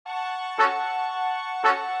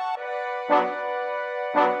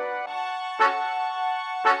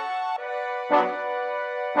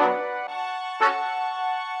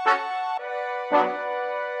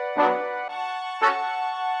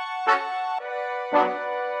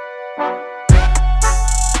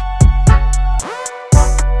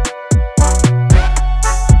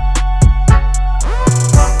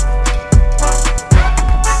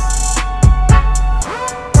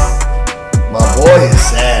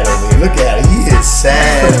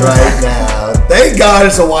Thank God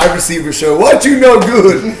it's a wide receiver show. What you know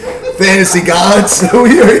good, fantasy gods?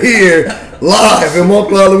 We are here live in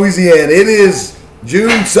Montclair, Louisiana. It is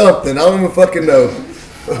June something. I don't even fucking know.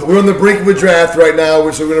 We're on the brink of a draft right now,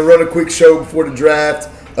 which we're going to run a quick show before the draft.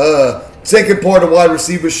 Second part of wide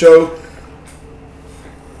receiver show.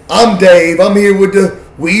 I'm Dave. I'm here with the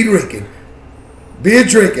weed drinking, beer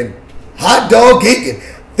drinking, hot dog eating.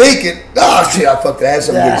 Thinking, oh shit, I fucked it. I had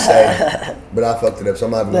something good to say, but I fucked it up. So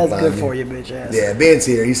I'm having That's good for you, bitch ass. Yeah, Ben's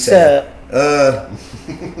here. He's sad.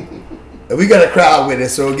 We got a crowd with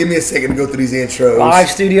us, so give me a second to go through these intros. Live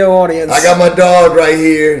studio audience. I got my dog right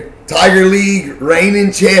here, Tiger League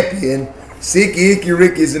reigning champion, Sick Icky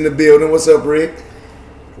Rick is in the building. What's up, Rick?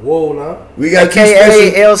 Whoa, now. We got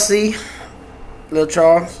KLC, Lil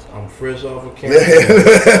Charles. I'm fresh off of camera.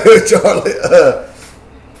 Charlie.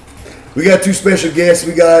 We got two special guests.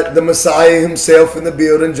 We got the Messiah himself in the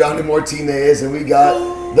building, Johnny Martinez, and we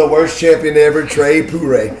got the worst champion ever, Trey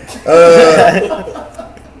Pure.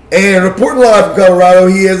 And reporting live from Colorado,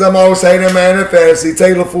 he is, I'm always saying, a man of fantasy.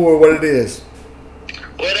 Taylor Ford, what it is.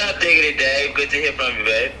 What up, Diggity Dave? Good to hear from you,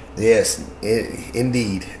 babe. Yes,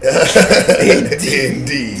 indeed.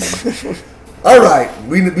 Indeed. All right,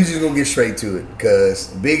 we just going to get straight to it because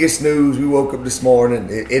biggest news, we woke up this morning.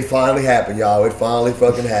 It finally happened, y'all. It finally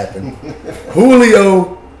fucking happened.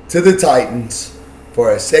 Julio to the Titans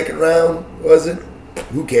for a second round, was it?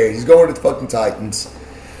 Who cares? He's going to the fucking Titans.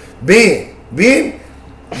 Ben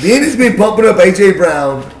has been pumping up A.J.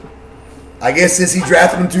 Brown, I guess, since he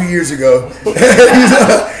drafted him 2 years ago.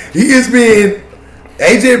 He has been...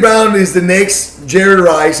 A.J. Brown is the next Jerry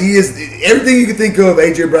Rice. He is everything you can think of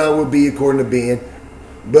A.J. Brown would be, according to Ben.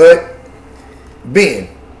 But, Ben,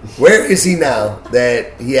 where is he now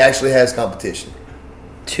that he actually has competition?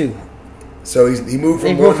 2. So he moved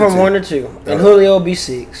from 1 to 2. And Julio will be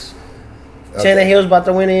 6. Okay. Tannehill's about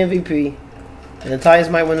to win the MVP. And the Titans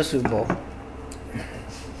might win the Super Bowl.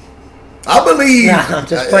 I believe. Nah, I'm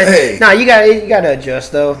just playing. Hey. Nah, you got to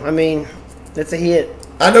adjust, though. I mean, that's a hit.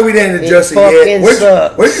 I know we didn't adjust it yet.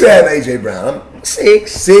 Where'd you have A.J. Brown?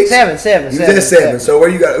 6. 7. He was at 7. So where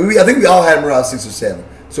you got? I think we all had him around 6 or 7.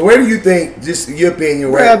 So where do you think, just your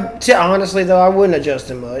opinion, where? Honestly, though, I wouldn't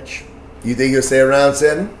adjust him much. You think he'll stay around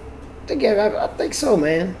 7? I think so,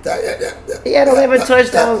 man. He had 11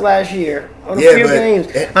 touchdowns last year on a few games.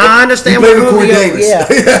 I understand what Corey Davis. Yeah.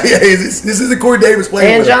 This is the Corey Davis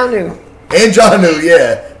playing. And Jonnu. And Jonnu,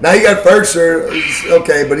 yeah. Now you got Ferguson,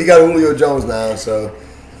 okay, but he got Julio Jones now, so.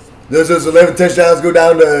 Those 11 touchdowns go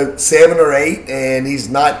down to 7 or 8, and he's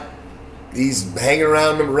hanging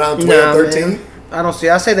around 12, 13. Man. I don't see.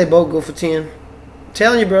 I say they both go for 10. I'm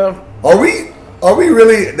telling you, bro. Are we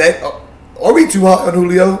really that? Are we too hot on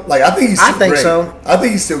Julio? Like, I think he's still great. I think so. I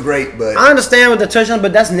think he's still great, but I understand with the touchdown,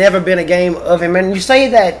 but that's never been a game of him. And you say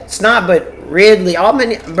that it's not, but Ridley,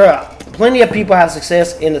 plenty of people have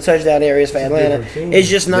success in the touchdown areas for Atlanta. It's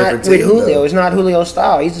just not with Julio. Though. It's not Julio's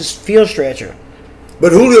style. He's just field stretcher.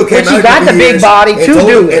 But Julio came out. You got the big body to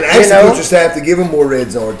do it. And asked the coaching staff to give him more red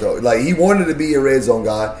zone. Like, he wanted to be a red zone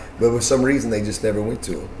guy, but for some reason they just never went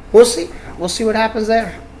to him. We'll see. We'll see what happens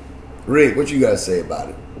there. Rick, what you got to say about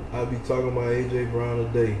it? I'll be talking about A.J.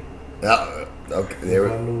 Brown today. Okay, there we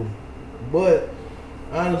go. But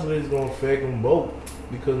honestly, it's going to affect them both.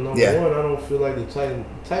 Because number one, I don't feel like the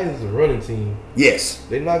Titans is a running team. Yes.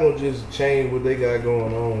 They're not going to just change what they got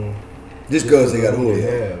going on. Just because they got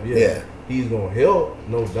Julio. Yeah. He's going to help,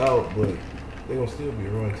 no doubt, but they're going to still be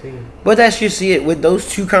a run team. But that's you see it with those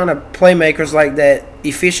two kind of playmakers like that,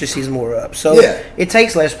 efficiency's more up. So it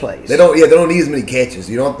takes less plays. They don't need as many catches.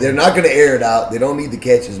 They're not going to air it out. They don't need the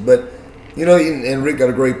catches. But, and Rick got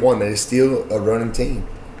a great point, man. It's still a running team.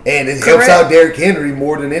 And it helps out Derrick Henry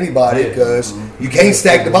more than anybody because you can't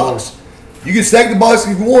stack the box. You can stack the box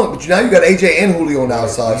if you want, but now you got AJ and Julio on the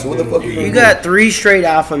outside. So what the fuck are you doing? You got 3 straight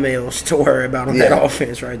alpha males to worry about on that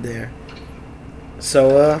offense right there.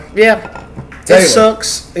 So it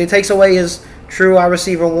sucks. It takes away his true wide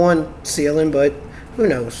receiver 1 ceiling, but who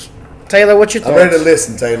knows? Taylor, what's your thoughts? I'm ready to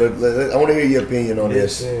listen, Taylor. I want to hear your opinion on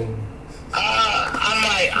this.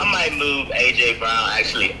 I might move AJ Brown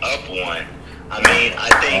actually up 1. I mean, I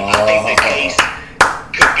think the case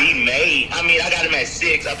could be made I mean, I got him at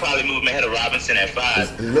 6. I probably moved him ahead of Robinson at 5. I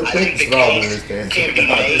think the case can be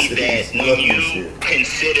made that when you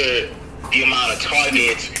consider the amount of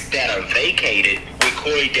targets that are vacated with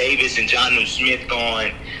Corey Davis and Jonnu Smith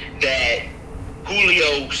gone, that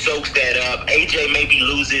Julio soaks that up. AJ maybe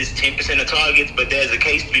loses 10% of targets, but there's a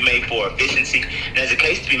case to be made for efficiency. There's a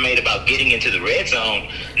case to be made about getting into the red zone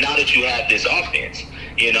now that you have this offense,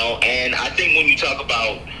 And I think when you talk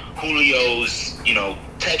about Julio's,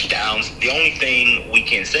 touchdowns, the only thing we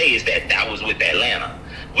can say is that was with Atlanta.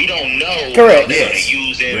 We don't know how they're going to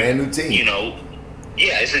use him. Brand new team.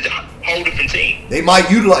 It's a whole different team. They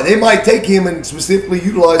might take him and specifically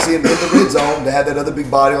utilize him in the red zone to have that other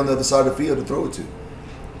big body on the other side of the field to throw it to.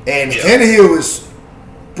 And Tannehill is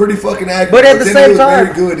pretty fucking accurate. But at the same time,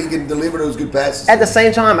 very good. He can deliver those good passes. At the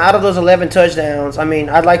same time, out of those 11 touchdowns, I mean,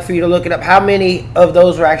 I'd like for you to look it up. How many of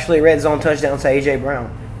those were actually red zone touchdowns to A.J.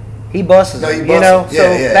 Brown? He busts them, Yeah.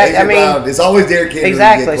 That, Brown, it's always Derrick Henry.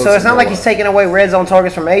 Exactly. So it's not like he's taking away red zone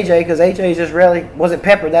targets from A.J. because A.J. just really wasn't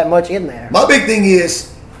peppered that much in there. My big thing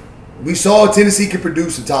is, we saw Tennessee can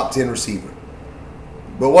produce a top 10 receiver.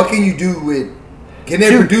 But what can you do with, can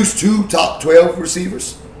they produce 2 top 12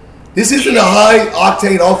 receivers? This isn't a high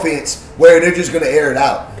octane offense where they're just going to air it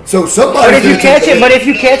out. So somebody. But if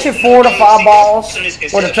you catch it 4 to 5 balls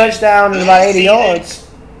with a touchdown and about 80 yards.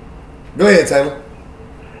 Go ahead, Taylor.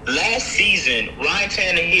 Last season, Ryan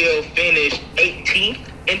Tannehill finished 18th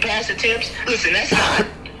in pass attempts. Listen, that's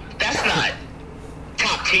not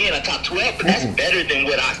top 10 or top 12, but that's better than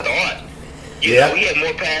what I thought. He had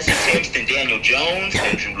more pass attempts than Daniel Jones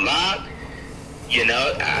and Drew Lock.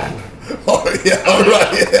 All right, yeah.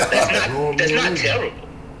 That's not terrible.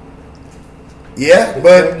 Yeah,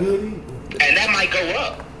 but and that might go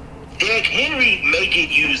up. Derrick Henry may get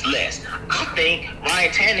used less. I think Ryan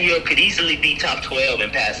Tannehill could easily be top 12 in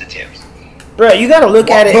pass attempts. Bro, you got to look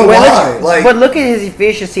at it. But why? But look at his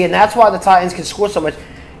efficiency, and that's why the Titans can score so much.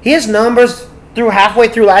 His numbers through halfway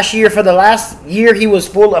through last year. For the last year, he was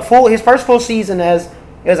full. His first full season half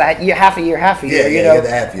a year.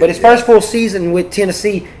 But his first full season with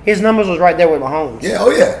Tennessee, his numbers was right there with Mahomes.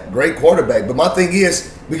 Yeah, great quarterback. But my thing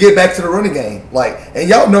is, we get back to the running game. And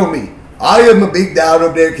y'all know me. I am a big doubter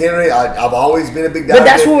of Derrick Henry. I've always been a big doubter. But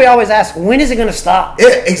that's what we always ask. When is it going to stop? Yeah,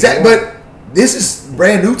 exactly. But this is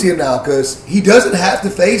brand new to him now because he doesn't have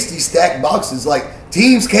to face these stacked boxes.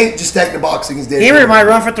 Teams can't just stack the box against Derrick Henry. Might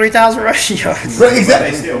run for 3,000 rushing yards. Right,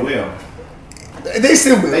 exactly. They still will.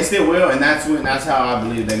 They still will, and that's how I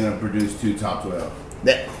believe they're going to produce 2 top 12.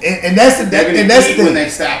 And that's the thing when they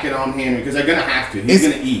stack it on Henry because they're going to have to. He's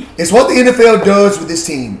going to eat. It's what the NFL does with this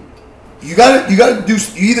team. You got to do.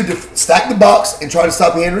 You either stack the box and try to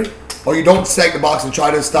stop Henry, or you don't stack the box and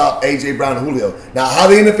try to stop A.J. Brown and Julio. Now, how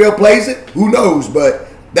the NFL plays it, who knows? But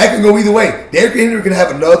that can go either way. Derrick Henry can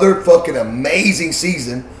have another fucking amazing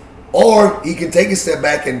season, or he can take a step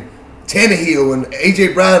back and Tannehill and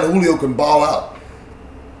A.J. Brown and Julio can ball out.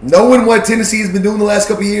 Knowing what Tennessee has been doing the last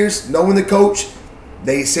couple of years, knowing the coach,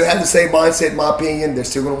 they still have the same mindset, in my opinion. They're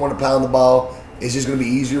still going to want to pound the ball. It's just going to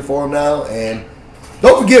be easier for them now. And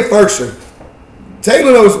don't forget Furster.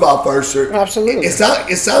 Taylor knows about Furster. Absolutely.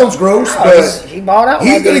 It sounds gross, but he bought out.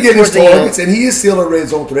 He's going to get his targets, and he is still a red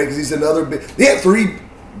zone threat because he's another big. They have 3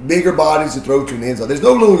 bigger bodies to throw to in the end zone. There's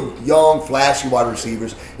no little young, flashy wide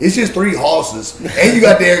receivers. It's just 3 horses, and you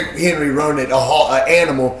got Derrick Henry running it, an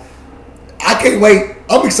animal. I can't wait.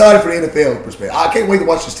 I'm excited for the NFL perspective. I can't wait to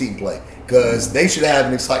watch this team play because they should have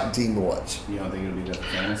an exciting team to watch. You don't think it'll be good for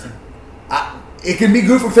fantasy? It can be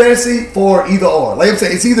good for fantasy for either or. Like I'm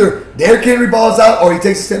saying, it's either Derrick Henry balls out or he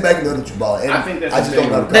takes a step back and the other 2 ball. And I think that's just don't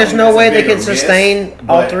know. There's no way they can sustain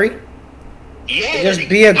all 3. Yeah, just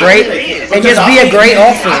be a great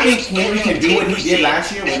offense. I think Henry can do what he did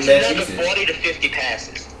last year with less usage. 40 to 50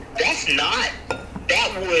 passes. That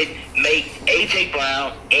would make A.J.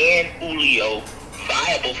 Brown and Julio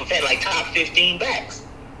viable for top 15 backs.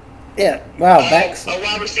 Yeah, wow, backs. Or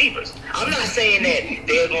wide receivers. I'm not saying that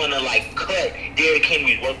they're going to cut Derrick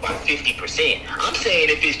Henry's work by 50%. I'm saying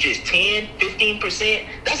if it's just 10, 15%,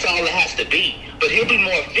 that's all it has to be. But he'll be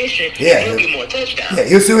more efficient. And he'll get more touchdowns. Yeah,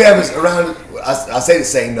 he'll still have around. I say the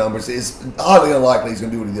same numbers. It's highly unlikely he's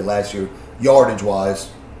going to do what he did last year, yardage wise.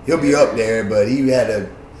 He'll be up there, but he had a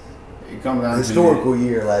historical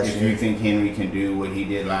year last year. If you think Henry can do what he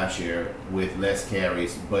did last year with less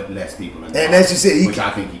carries but less people in the and that's just it. Which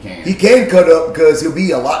I think he can. He can cut up because he'll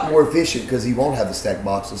be a lot more efficient because he won't have the stack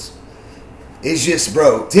boxes. It's just,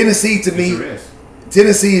 bro, Tennessee to me,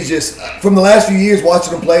 Tennessee is just, from the last few years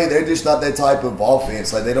watching them play, they're just not that type of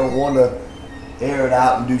offense. They don't want to air it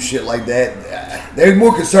out and do shit like that. They're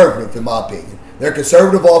more conservative, in my opinion. They're a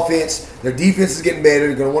conservative offense. Their defense is getting better.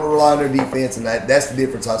 They're going to want to rely on their defense, and that's the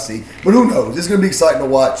difference I see. But who knows? It's going to be exciting to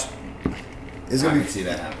watch. It's going to be see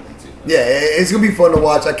that happening too. Yeah, it's going to be fun to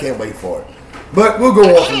watch. I can't wait for it. But we'll go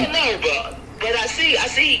off. I don't know, but I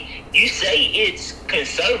see. You say it's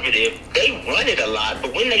conservative. They run it a lot,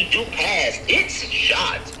 but when they do pass, it's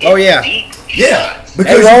shots. It's deep shots.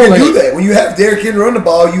 Because you can do that. When you have Derrick Henry run the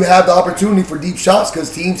ball, you have the opportunity for deep shots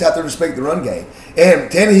because teams have to respect the run game. And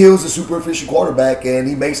Tannehill's a super efficient quarterback, and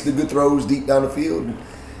he makes the good throws deep down the field.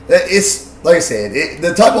 It's like I said,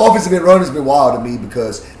 the type of offense that's been run has been wild to me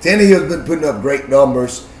because Tannehill's been putting up great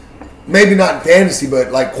numbers. Maybe not in fantasy,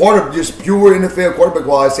 but like just pure NFL quarterback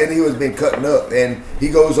wise, Tannehill has been cutting up, and he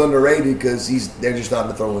goes underrated because they're just not in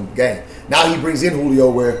the throwing game. Now he brings in Julio,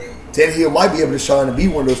 where Tannehill might be able to shine and be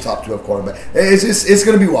one of those top 12 quarterbacks. It's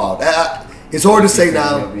going to be wild. It's hard to say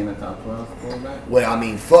now. Being a top 12 quarterback? Well, I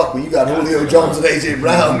mean, fuck, when you got Julio Jones and AJ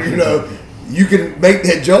Brown, you can make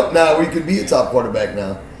that jump now where you could be a top quarterback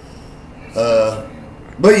now.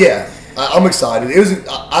 But yeah, I'm excited.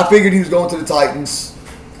 I figured he was going to the Titans.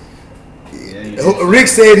 Rick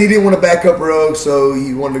said he didn't want to back up Ruggs, so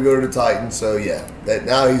he wanted to go to the Titans. So yeah,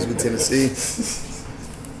 now he's with Tennessee.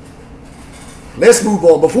 Let's move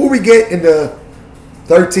on. Before we get into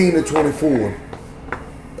 13 to 24,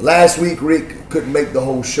 last week Rick couldn't make the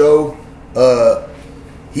whole show.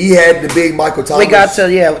 He had the big Michael Thomas. We got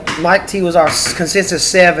to Mike T was our consensus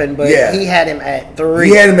 7, but he had him at 3.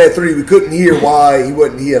 He had him at 3. We couldn't hear why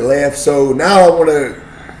he had left. So now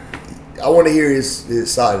I want to hear his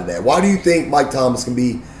side of that. Why do you think Mike Thomas can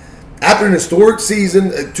be, after an historic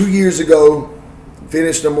season 2 years ago,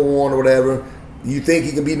 finished number 1 or whatever, you think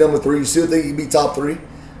he can be number 3? You still think he can be top 3?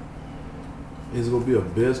 It's going to be a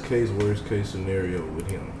best case, worst case scenario with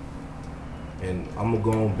him. And I'm going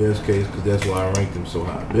to go on best case because that's why I ranked him so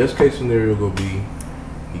high. Best case scenario going to be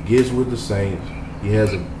he gets with the Saints. He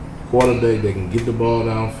has a quarterback that can get the ball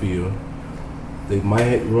downfield. They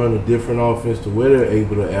might run a different offense to where they're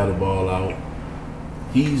able to add the ball out.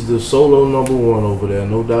 He's the solo number 1 over there,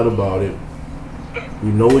 no doubt about it. We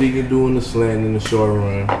know what he can do in the slant in the short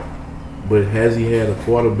run, but has he had a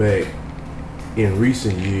quarterback in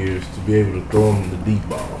recent years to be able to throw him the deep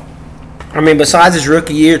ball? I mean, besides his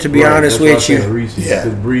rookie year, to be honest with you. Recent,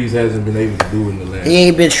 because Breeze hasn't been able to do it in the last. He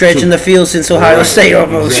ain't been stretching the field since Ohio State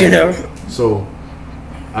almost, exactly. So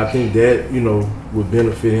I think that, would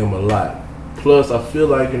benefit him a lot. Plus, I feel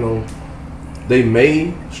like, they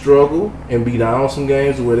may struggle and be down some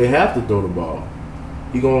games where they have to throw the ball.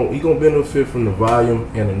 He gonna benefit from the volume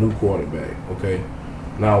and a new quarterback, okay?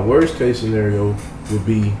 Now, worst case scenario would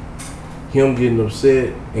be him getting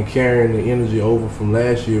upset and carrying the energy over from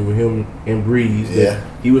last year with him and Breeze. Yeah.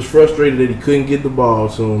 He was frustrated that he couldn't get the ball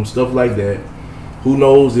to him, stuff like that. Who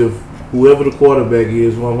knows if whoever the quarterback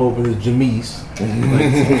is, who I'm hoping is Jameis,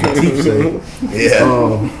 like Teef say.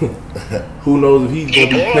 Yeah. Who knows if he's going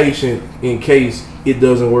to be patient in case it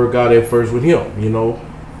doesn't work out at first with him,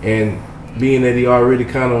 And being that he already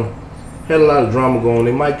kind of had a lot of drama going,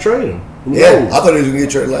 they might trade him. Who knows? I thought he was going to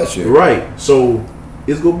get traded last year. Right. So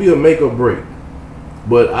it's going to be a make or break.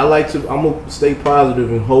 But I'm going to stay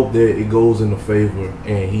positive and hope that it goes in the favor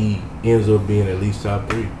and he ends up being at least top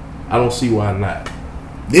 3. I don't see why not.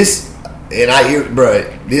 This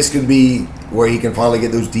could be where he can finally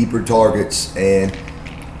get those deeper targets. And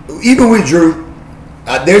even with Drew,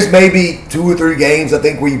 there's maybe 2 or 3 games I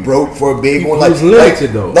think where he broke for a big one. Like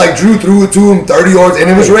Drew threw it to him 30 yards, and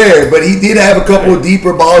it was rare. But he did have a couple of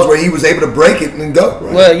deeper balls where he was able to break it and go.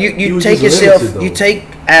 Right. Well, you take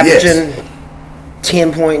averaging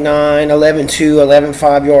 10.9, 11.2,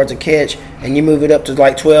 11.5 yards a catch, and you move it up to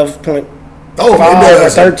like 12.5 or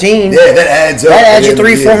 13. Yeah, that adds up. That adds you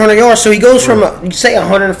 300-400 yards. So he goes from, you say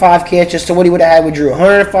 105 catches to what he would have had with Drew.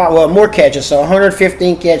 105, more catches. So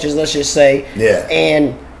 115 catches, let's just say. Yeah.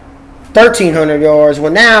 And 1,300 yards.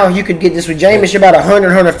 Well, now you could get this with Jameis. You're about 100,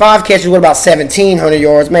 105 catches. What about 1,700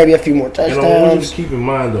 yards? Maybe a few more touchdowns. I want you to keep in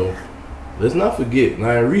mind, though, let's not forget,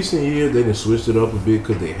 now in recent years, they done switched it up a bit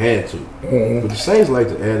because they had to. But the Saints like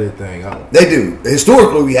to add that thing out. They do.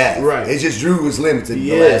 Historically, we have. Right. It's just Drew was limited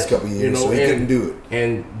the last couple of years, so he couldn't do it.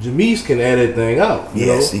 And Jameis can add that thing out.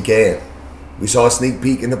 Yes, he can. We saw a sneak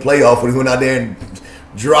peek in the playoff when he went out there and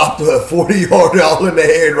dropped a 40-yarder all in the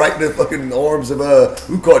air right in the fucking arms of,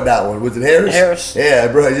 who caught that one? Was it Harris? Harris. Yeah,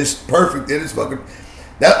 bro, just perfect. It is fucking...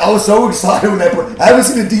 I was so excited when that play. I haven't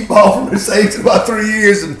seen a deep ball from the Saints in about 3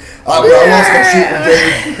 years, and I lost my shit with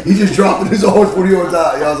James. He just dropping his own 40 yards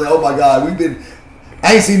out. I was like, oh my God,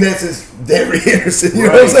 I ain't seen that since Derrick Henderson. You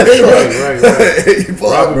know what I'm saying? Right.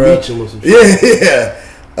 Robert Beacham or some shit. Yeah.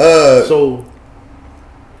 So,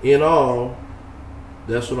 in all,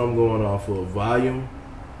 That's what I'm going off of. Volume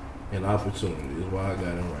and opportunity is why I got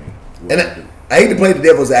him ranked. And I hate to play the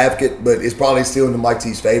devil's advocate, but it's probably still in the Mike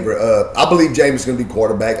T's favor. I believe Jameis is going to be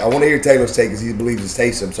quarterback. I want to hear Taylor's take because he believes it's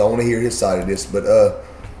Taysom, so I want to hear his side of this. But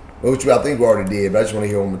which I think we already did, but I just want to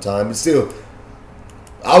hear it one more time. But still,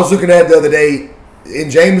 I was looking at it the other day. In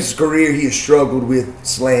Jameis' career, he has struggled with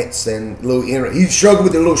slants and he struggled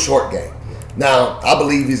with the little short game. Now, I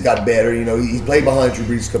believe he's got better. You know, he's played behind Drew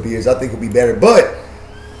Brees a couple years. I think he'll be better. But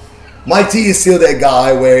Mike T is still that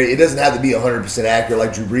guy where it doesn't have to be 100% accurate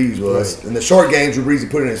like Drew Brees was. Right. In the short game, Drew Brees, he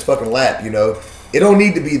put it in his fucking lap, you know. It don't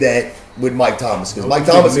need to be that with Mike Thomas because Mike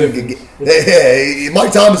Thomas is going to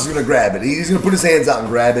Mike Thomas is going to grab it. He's going to put his hands out and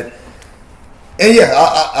grab it. And yeah,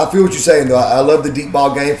 I feel what you're saying though. I love the deep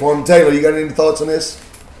ball game for him. Taylor, you got any thoughts on this?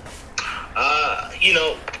 You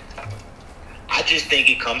know, I just think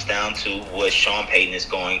it comes down to what Sean Payton is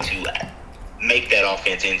going to make that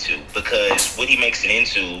offense into, because what he makes it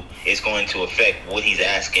into is going to affect what he's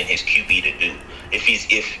asking his QB to do. If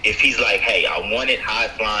he's like, hey, I want it high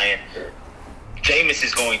flying, Jameis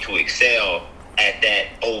is going to excel at that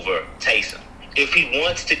over Taysom. If he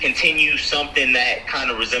wants to continue something that kind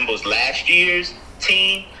of resembles last year's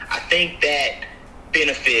team, I think that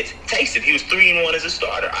benefits Taysom. He was 3-1 as a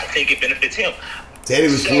starter. I think it benefits him. Teddy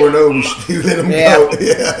was 4-0. You let him go.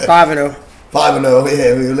 Yeah. 5-0. 5-0.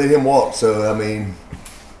 Yeah, we let him walk. So I mean,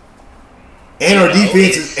 and our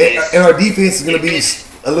defense is going to be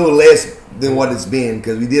a little less than what it's been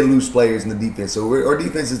because we did lose players in the defense. So our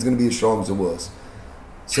defense is going to be as strong as it was.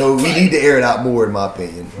 So we need to air it out more, in my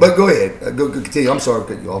opinion. But go ahead. Go continue. I'm sorry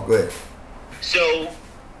to cut you off. Go ahead. So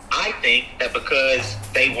I think that because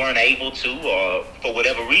they weren't able to, or for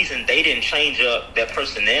whatever reason, they didn't change up their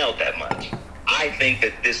personnel that much. I think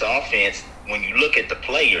that this offense, when you look at the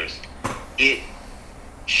players, it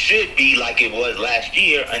should be like it was last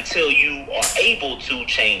year until you are able to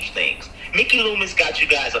change things. Mickey Loomis got you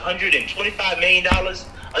guys $125 million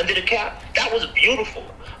under the cap. That was beautiful.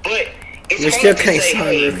 But it's hard to say,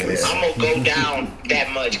 hey, I'm going to go down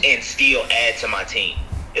that much and still add to my team.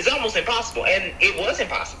 It's almost impossible. And it was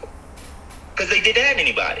impossible because they didn't add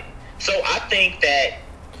anybody. So I think that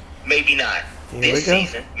maybe not this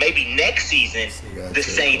season. Maybe next season, the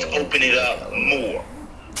Saints open it up more.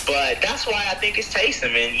 But that's why I think it's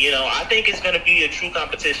Taysom. And, you know, I think it's going to be a true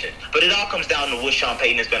competition. But it all comes down to what Sean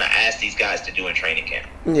Payton is going to ask these guys to do in training camp.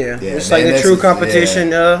 Yeah, it's like the true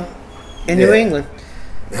competition in New England.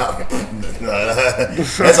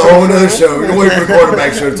 That's a whole nother show. We're wait for the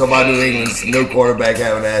quarterback show to talk about New England's no quarterback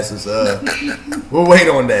having asses. We'll wait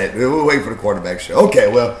on that. We'll wait for the quarterback show. Okay,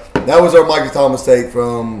 well, that was our Michael Thomas take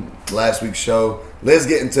from last week's show. Let's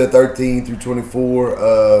get into 13 through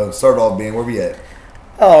 24. Start off, Ben. Where we at?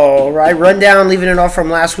 All right, rundown. Leaving it off from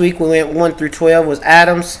last week, we went 1 through 12. Was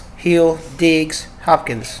Adams, Hill, Diggs,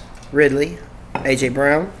 Hopkins, Ridley, A.J.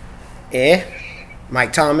 Brown,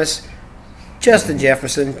 Mike Thomas, Justin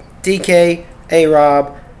Jefferson, DK,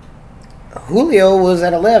 A-Rob. Julio was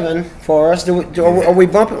at 11 for us. Are we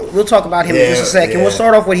bumping? We'll talk about him in just a second. We'll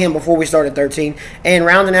start off with him before we start at 13. And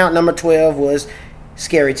rounding out number 12 was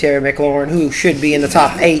Scary Terry McLaurin, who should be in the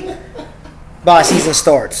top 8 by season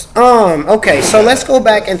starts. Okay, so let's go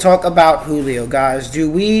back and talk about Julio, guys. Do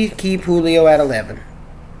we keep Julio at 11?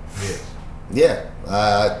 Yeah.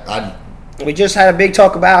 We just had a big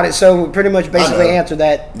talk about it, so we pretty much basically answered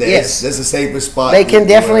that. Yes, that's the safest spot. He can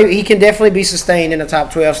definitely be sustained in the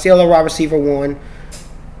top 12. Still a wide receiver 1.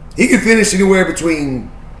 He can finish anywhere between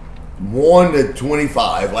 1 to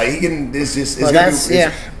 25. Like he can. It's just.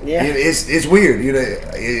 It's weird. You know,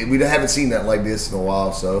 we haven't seen that like this in a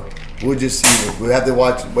while. So we'll just see. We'll have to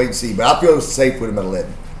wait and see. But I feel safe with him at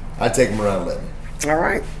 11. I'd take him around 11. All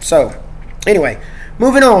right. So anyway.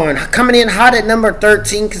 Moving on, coming in hot at number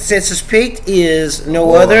 13, consensus picked is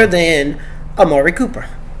no other than Amari Cooper.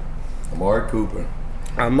 Amari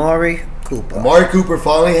Cooper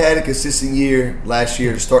finally had a consistent year last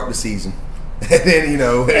year to start the season. And then,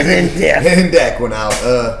 and Dak went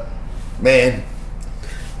out. Man.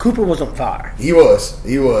 Cooper was on fire. He was.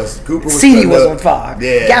 Cooper was CD was on fire.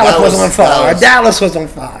 Yeah, Gallup was on fire. Dallas was on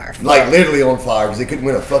fire. Like literally on fire because they couldn't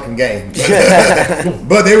win a fucking game.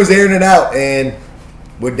 But they was airing it out, and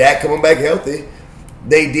with Dak coming back healthy,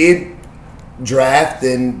 they did draft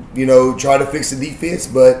and, try to fix the defense,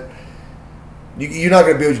 but you're not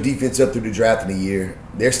going to build your defense up through the draft in a year.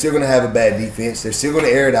 They're still going to have a bad defense. They're still going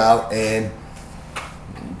to air it out, and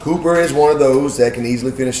Cooper is one of those that can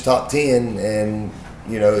easily finish top 10, and,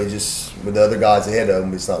 it just with the other guys ahead of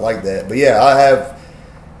him, it's not like that. But, yeah, I have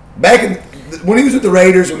 – back in when he was with the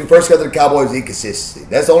Raiders, when he first got to the Cowboys, inconsistency.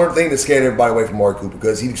 That's the only thing that scared everybody away from Amari Cooper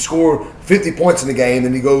because he'd score 50 points in the game,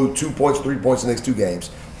 then he'd go 2 points, 3 points in the next 2 games.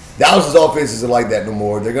 Dallas's offense isn't like that no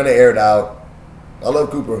more. They're going to air it out. I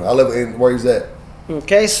love Cooper. I love where he's at.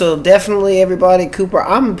 Okay, so definitely everybody, Cooper.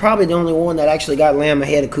 I'm probably the only one that actually got Lamb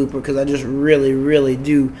ahead of Cooper because I just really, really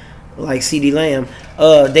do like CeeDee Lamb.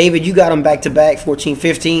 David, you got him back-to-back,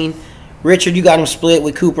 14-15. Richard, you got him split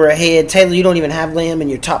with Cooper ahead. Taylor, you don't even have Lamb in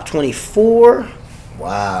your top 24.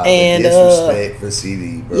 Wow, and disrespect for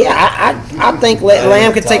CD, bro. Yeah, I think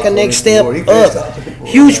Lamb could take a next step up.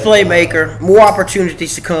 Huge playmaker, more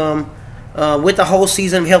opportunities to come. With the whole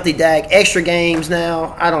season of healthy Dak, extra games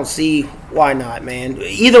now, I don't see why not, man.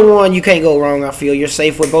 Either one, you can't go wrong, I feel. You're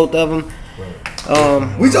safe with both of them.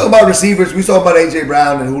 We talk about receivers. We talk about A.J.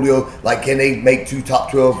 Brown and Julio. Like, can they make 2 top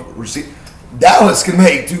 12 receivers? Dallas can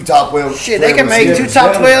make 2 top 12. Shit, they can make 2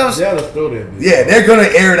 top 12s. Dallas throw that bitch. Yeah, they're going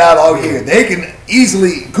to air it out all year. They can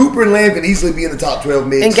easily, Cooper and Lamb can easily be in the top 12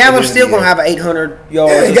 mix. And Gallup's still going to have 800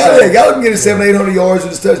 yards. Yeah, Gallup can get his 700-800 yards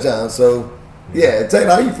with his touchdown. So, yeah, Taylor,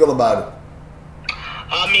 how you feel about it?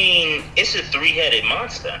 I mean, it's a 3-headed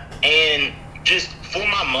monster. And just for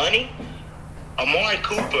my money, Amari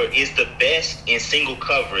Cooper is the best in single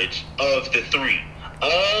coverage of the 3.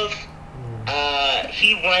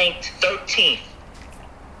 He ranked 13th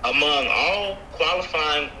among all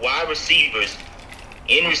qualifying wide receivers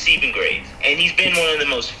in receiving grades. And he's been one of the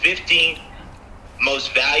most 15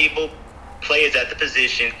 most valuable players at the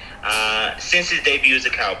position since his debut as a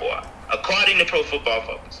Cowboy, according to Pro Football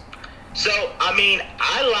Focus. So, I mean,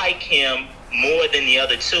 I like him more than the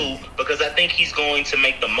other 2 because I think he's going to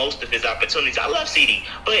make the most of his opportunities. I love CD,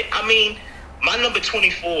 but, I mean, my number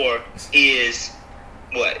 24 is,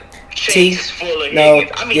 what? Chase, Fuller,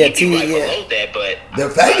 Higgins. I mean, he'd be right below that, but... The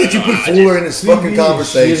fact that you put Fuller in this fucking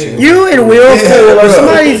conversation... You and Will Fuller,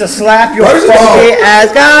 somebody needs to slap your funky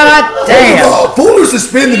ass. God damn. Fuller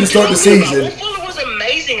suspended to start the season. Will Fuller was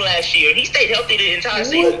amazing last year. He stayed healthy the entire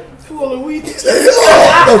season. Okay.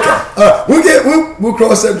 We'll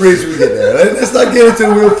cross that bridge when we get there. Let's not get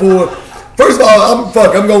into Will Fuller. First of all,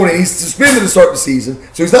 I'm going in. He's suspended to start the season,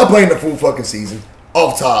 so he's not playing the full fucking season.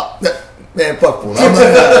 Off top. Man, fuck Fuller.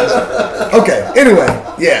 Okay, anyway,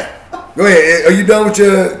 yeah. Go ahead. Are you done with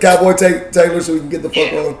your Cowboy Taylor so we can get the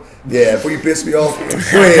fuck on? Yeah, before you piss me off. Go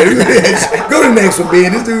ahead. Go to the next one,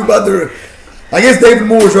 man. This dude about to... I guess David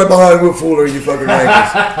Moore's right behind Will Fuller in your fucking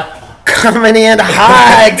rankings. Coming in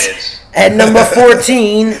hot at number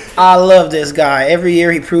 14. I love this guy. Every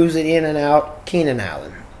year he proves it in and out. Keenan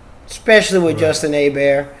Allen. Especially with Justin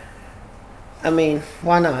Hebert. I mean,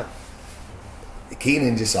 why not?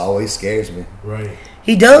 Keenan just always scares me. Right.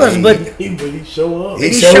 He does, but he show up.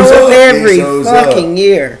 He shows up every fucking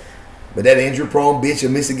year. But that injury-prone bitch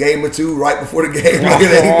will miss a game or 2 right before the game. Like,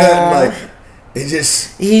 it ain't nothing. Like, it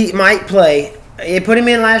just... He might play. They put him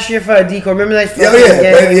in last year for a decoy. Remember that? He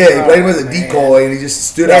played him as a decoy, and he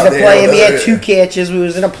just stood out there. He had to play him. He had 2 catches. We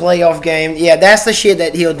was in a playoff game. Yeah, that's the shit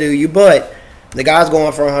that he'll do you. But the guy's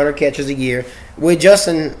going for 100 catches a year. With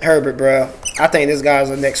Justin Herbert, bro, I think this guy's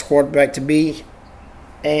the next quarterback to be.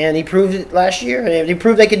 And he proved it last year. And he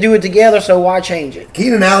proved they could do it together, so why change it?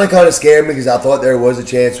 Keenan Allen kind of scared me because I thought there was a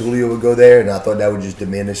chance Julio would go there, and I thought that would just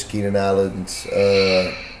diminish Keenan Allen's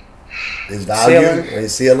his value,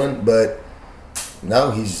 his ceiling. But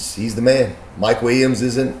no, he's the man. Mike Williams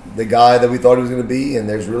isn't the guy that we thought he was going to be, and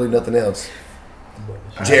there's really nothing else.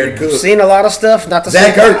 Jared Cook. I've seen a lot of stuff not to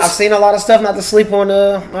Zach sleep. Ertz. I've seen a lot of stuff not to sleep on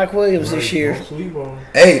Mike Williams this year.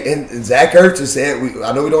 Hey, and Zach Ertz has said,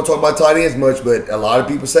 I know we don't talk about tight ends much, but a lot of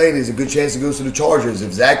people saying there's a good chance he goes to the Chargers.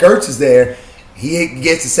 If Zach Ertz is there, he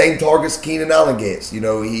gets the same targets Keenan Allen gets. You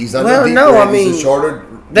know, he's not they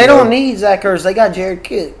don't need Zach Ertz. They got Jared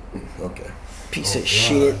Cook. Okay. Piece of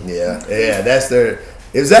shit. Yeah, that's their.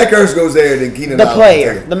 If Zach Ertz goes there, then Keenan Allen. The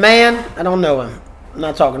player, the man, I don't know him. I'm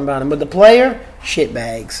not talking about him, but the player, shit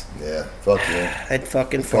bags. Yeah, fuck yeah. That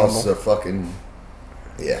fucking fumble. A fucking,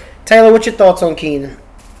 yeah. Taylor, what's your thoughts on Keenan?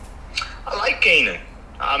 I like Keenan.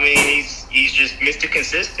 I mean, he's just Mr.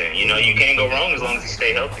 Consistent. You know, you can't go wrong as long as he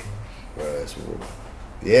stay healthy. Right, that's weird.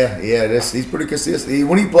 Yeah. He's pretty consistent.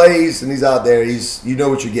 When he plays and he's out there, you know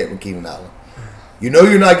what you're getting with Keenan Allen. You know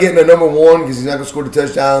you're not getting a number 1 because he's not going to score the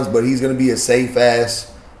touchdowns, but he's going to be a safe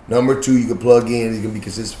ass number 2 you can plug in. He's going to be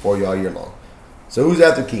consistent for you all year long. So who's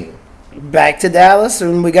after Keenan? Back to Dallas,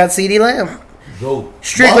 and we got CeeDee Lamb. Go.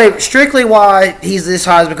 Strictly why he's this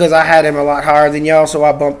high is because I had him a lot higher than y'all, so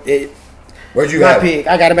I bumped it. Where'd you have him?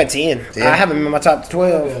 I got him at 10. I have him in my top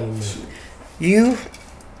 12. You?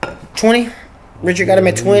 20? Richard got him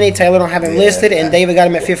at 20. Taylor don't have him listed, and David got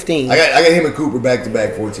him at 15. I got him and Cooper back to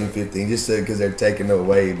back 14, 15, just because they're taking it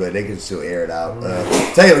away, but they can still air it out.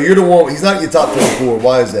 Taylor, you're the one. He's not in your top 24.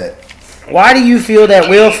 Why is that? Why do you feel that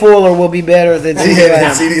Will Fuller will be better than CeeDee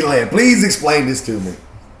Lamb? CeeDee Lamb. Please explain this to me.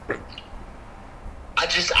 I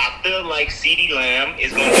feel like CeeDee Lamb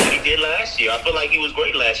is going to do what he did last year. I feel like he was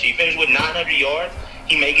great last year. He finished with 900 yards.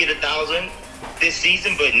 He may get 1,000 this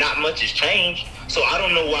season, but not much has changed. So I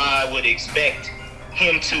don't know why I would expect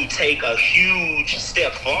him to take a huge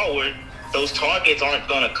step forward. Those targets aren't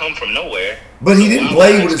going to come from nowhere. But he didn't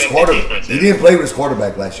play with his quarterback. He didn't play with his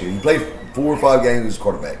quarterback last year. He played 4 or 5 games with his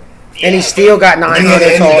quarterback. Yeah, and he still got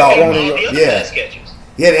 900 yards.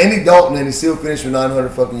 He had Andy Dalton, and he still finished with 900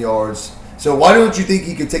 fucking yards. So why don't you think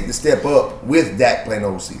he could take the step up with Dak playing the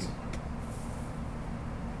whole season?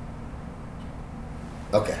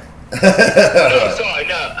 Okay. No, sorry,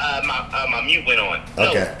 my mute went on. No,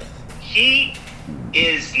 okay. He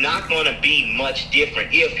is not going to be much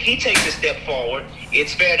different. If he takes a step forward,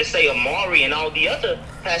 it's fair to say Amari and all the other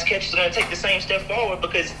pass catchers are going to take the same step forward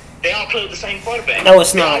because they all play with the same quarterback. No,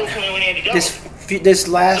 it's not. This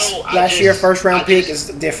last year first round pick is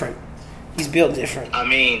different. He's built different.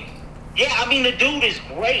 The dude is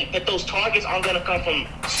great, but those targets aren't going to come from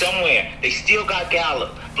somewhere. They still got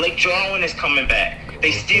Gallup. Blake Jarwin is coming back.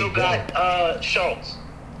 They still got Schultz.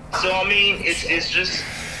 So,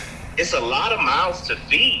 it's a lot of mouths to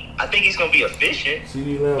feed. I think he's going to be efficient,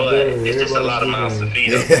 but it's just a lot of mouths to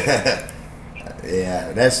feed.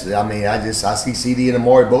 Yeah, I see CD and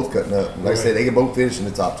Amari both cutting up. Like I said, they can both finish in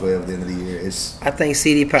the top 12 at the end of the year. I think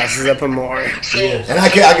CD passes up Amari. And I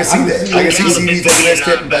can see that. I can see CD taking that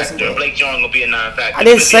step and passing up. Blake Jarwin will be a non-factor. I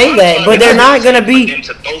didn't say that, but they're not going to be. Them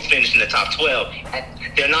to both finish in the top 12.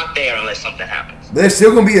 They're not there unless something happens. They're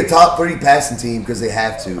still going to be a top 3 passing team because they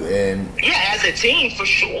have to. And yeah, as a team, for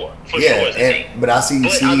sure. As a team. But I see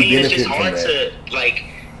CD it's just benefit hard from that. to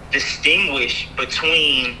distinguish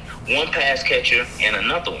between one pass catcher and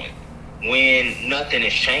another one when nothing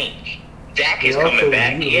has changed. Dak is coming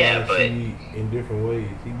back, but in different ways,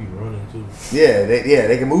 he be running too. Yeah,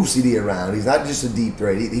 they can move CD around. He's not just a deep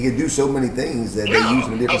threat. He can do so many things that they use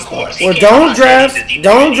in different spots. Well, don't draft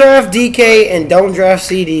DK and don't draft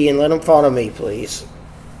CD and let them follow me, please.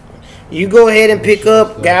 You go ahead and pick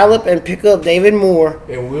up Gallup and pick up David Moore,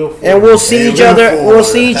 and we'll see each other. We'll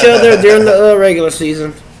see each other during the regular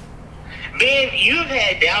season. Ben, you've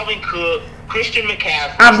had Dalvin Cook, Christian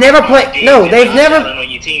McCaffrey. I've never played. No, they've never. On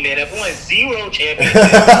your team, man, have won 0 championships.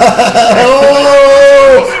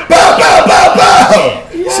 Oh! Bow, bow, bow, bow!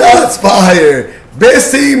 Shots fired.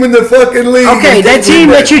 Best team in the fucking league. Okay, that team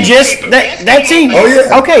that you just that team. Oh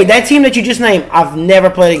yeah. Okay, that team that you just named. I've never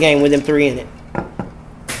played a game with them 3 in it.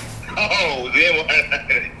 Oh, then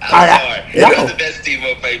I'm sorry. That was the best team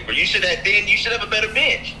on paper. You should have a better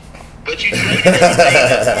bench. But you traded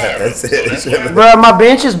That's it. Bro, my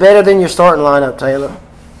bench is better than your starting lineup, Taylor.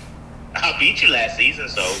 I beat you last season,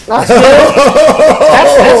 so that's good.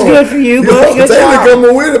 That's good for you, bro. Good Taylor job. come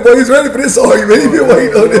a winner, boy. He's ready for this argument. He's been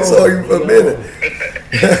waiting on this argument for a minute.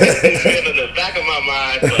 it's been in the back of my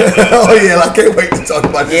mind. Oh yeah, I can't wait to talk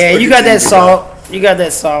about this. Yeah, you got that salt. You got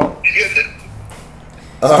that salt.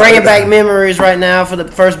 Bringing back memories right now for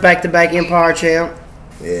the first back-to-back Empire champ.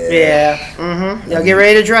 Yeah. Mm-hmm. Y'all get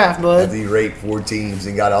ready to draft, bud. After you rate 4 teams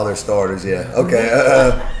and got all their starters, yeah. Okay.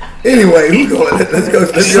 Anyway, who's going? Let's go.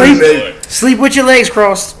 Sleep with your legs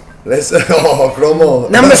crossed. Come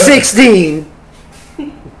on. Number 16.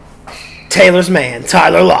 Taylor's man,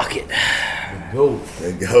 Tyler Lockett.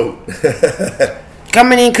 The GOAT.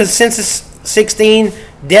 Coming in consensus 16,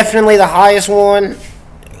 definitely the highest one.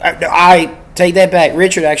 I take that back.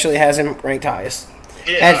 Richard actually has him ranked highest.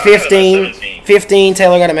 Yeah, at 15,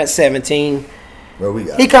 Taylor got him at 17. Well, we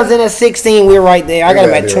got he comes in at 16, we're right there. I got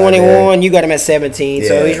him at 21, right, you got him at 17,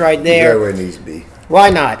 so he's right there. Right where he needs to be. Why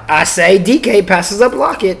not? I say DK passes up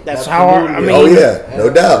Lockett. That's how I mean. Oh, yeah, no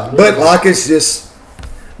doubt. But Lockett's just,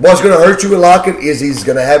 what's going to hurt you with Lockett is he's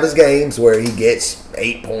going to have his games where he gets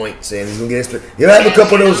 8 points and he's going to get his. He'll have a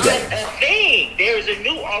couple of those games. There is a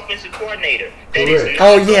new offensive coordinator.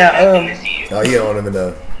 Oh, yeah. Oh, you don't even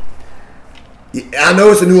know. I know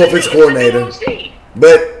it's a new offensive coordinator,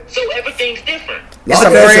 but so everything's different. It's a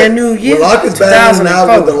brand new year. When Lockett's battling out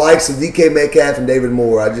with the likes of DK Metcalf and David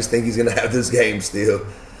Moore, I just think he's going to have this game still.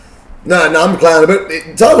 No, I'm clowning, but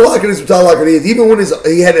Tyler Lockett is what Tyler Lockett is. Even when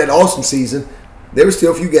he had that awesome season, there were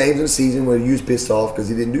still a few games in the season where he was pissed off because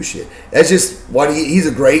he didn't do shit. That's just why he's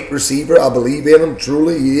a great receiver. I believe in him.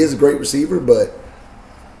 Truly, he is a great receiver, but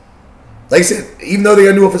like I said, even though they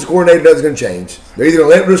got a new offensive coordinator, nothing's going to change. They're either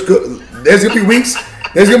going to let Bruce cook. There's going to be weeks.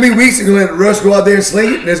 There's gonna be weeks they're gonna let Russ go out there and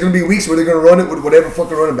sling it. And there's gonna be weeks where they're gonna run it with whatever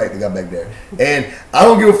fucking running back they got back there. And I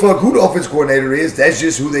don't give a fuck who the offense coordinator is. That's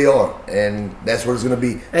just who they are, and that's what it's gonna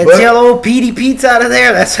be. Until old Petey Pete's out of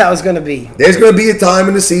there, that's how it's gonna be. There's gonna be a time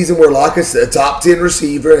in the season where Lockett's a top 10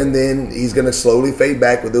 receiver, and then he's gonna slowly fade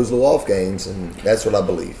back with those little off games, and that's what I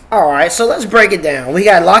believe. All right, so let's break it down. We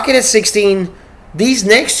got Lockett at 16. These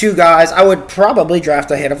next two guys, I would probably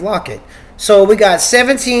draft ahead of Lockett. So we got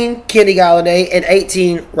 17, Kenny Galladay, and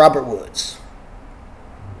 18, Robert Woods.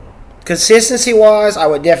 Consistency-wise, I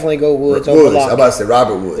would definitely go Woods over Lockett. I'm about to say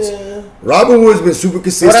Robert Woods. Yeah. Robert Woods been super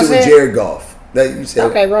consistent with Jared Goff. That you said.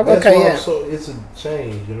 Okay, Robert. Okay, yeah. So it's a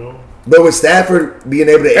change, you know. But with Stafford being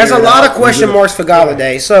able to, there's a lot of question marks for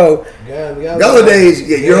Galladay. So Galladay is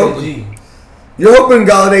you're hoping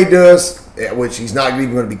Galladay does, which he's not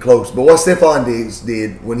even going to be close. But what Stephon Diggs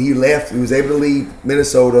did when he left, he was able to leave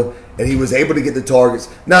Minnesota. And he was able to get the targets.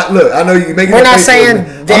 Now, look, I know you're making. We're not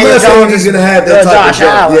saying Daniel Jones is going to have that type of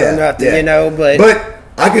jump. Yeah, nothing, you know. But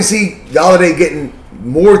I can see Galladay getting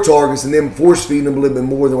more targets and then force feeding him a little bit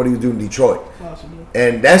more than what he was doing in Detroit. Possibly.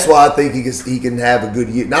 And that's why I think he can have a good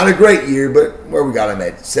year. Not a great year, but where we got him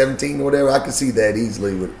at 17 or whatever. I can see that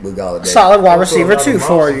easily with Galladay. Solid wide receiver too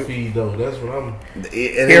for you. Feed, though. That's what I'm.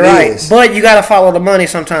 You're right, but you got to follow the money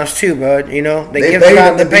sometimes too, bud. You know they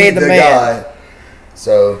paid the man. Guy,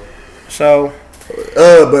 so.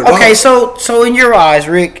 But okay, so in your eyes,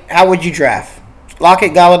 Rick, how would you draft?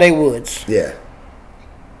 Lockett, Galladay, Woods. Yeah.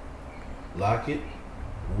 Lockett,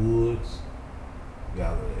 Woods,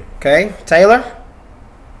 Galladay. Okay, Taylor.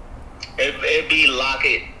 It'd be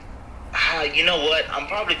Lockett. You know what? I'm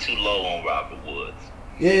probably too low on Robert Woods.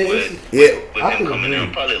 Yeah, with him coming in,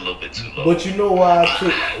 I'm probably a little bit too low. But you know why I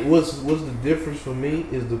took what's the difference for me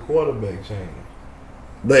is the quarterback change.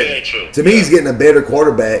 But to me, he's getting a better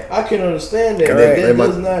quarterback. I can understand that. That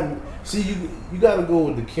does not see you got to go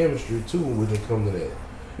with the chemistry too when it comes to that.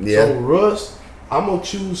 Yeah. So Russ, I'm gonna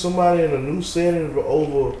choose somebody in a new setting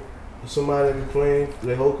over somebody that's playing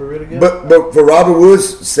their whole career together. But for Robert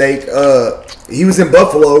Woods' sake, he was in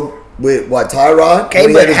Buffalo with Tyrod.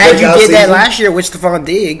 Okay, but had you did that last year with Stephon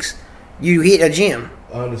Diggs, you hit a gym.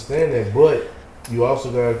 I understand that, but you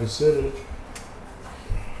also got to consider.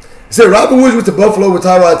 So Robert Woods went to Buffalo with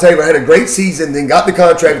Tyrod Taylor, had a great season, then got the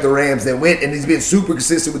contract with the Rams, then went, and he's been super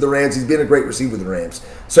consistent with the Rams. He's been a great receiver with the Rams.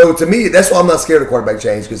 So to me, that's why I'm not scared of quarterback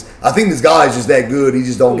change, because I think this guy is just that good. He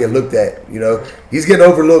just don't get looked at. You know, he's getting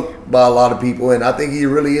overlooked by a lot of people, and I think he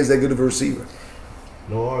really is that good of a receiver.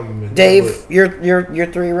 No argument. Dave, you're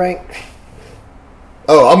 3 rank.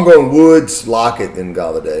 Oh, I'm going Woods, Lockett, and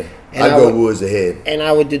Galladay. I'd go Woods ahead, and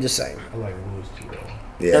I would do the same. I like Woods too.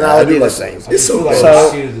 Yeah, and I would do the same. It's so close.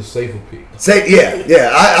 Lockett is a safer pick.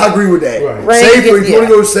 I agree with that. Right. Safe, if you want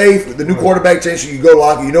to go safe, the new quarterback change, you go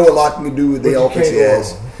Lockett. You know what Lockett can do with the offense he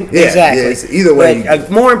has. Exactly. Either way. But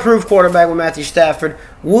a more improved quarterback with Matthew Stafford.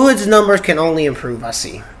 Woods' numbers can only improve, I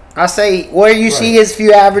say where you see his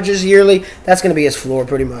few averages yearly, that's going to be his floor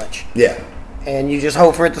pretty much. Yeah. And you just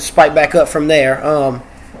hope for it to spike back up from there.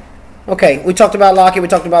 Okay, we talked about Lockett, we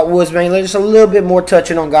talked about Woods, man. Just a little bit more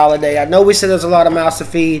touching on Galladay. I know we said there's a lot of mouths to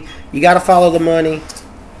feed. You got to follow the money.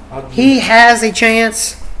 He has a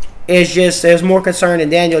chance. It's just there's more concern in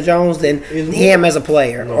Daniel Jones than him as a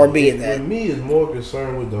player or being that. For me, it's more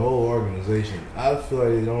concerned with the whole organization. I feel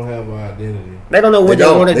like they don't have an identity. They don't know what they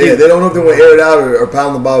want to do. They don't know if they want to air it out or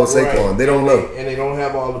pound the ball with Saquon. Right. They don't know. And they don't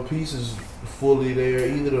have all the pieces fully there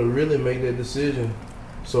either to really make that decision.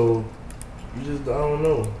 So, I don't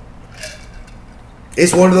know.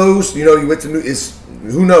 It's one of those, you went to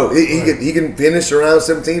who knows? He can finish around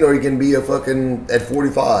 17 or he can be a fucking at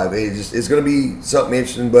 45. It's going to be something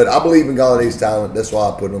interesting. But I believe in Galladay's talent. That's why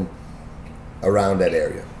I put him around that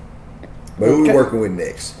area. But who are we working with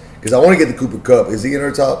next? Because I want to get the Cooper Kupp. Is he in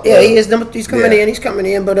our top? Yeah, he is. He's coming in. He's coming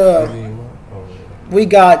in. But we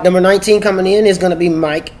got number 19 coming in is going to be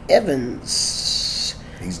Mike Evans.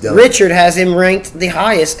 He's done. Richard has him ranked the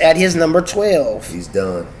highest at his number 12. He's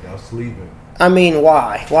done. Y'all sleeping. I mean,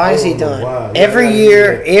 why? Why is he done? Every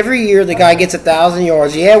year, the guy gets 1,000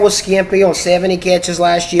 yards. Yeah, it was skimpy on 70 catches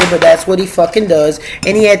last year, but that's what he fucking does.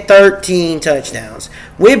 And he had 13 touchdowns.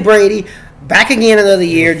 With Brady, back again another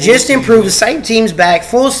year, just improved. The same team's back,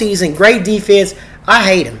 full season, great defense. I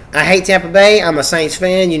hate him. I hate Tampa Bay. I'm a Saints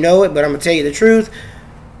fan, you know it, but I'm going to tell you the truth.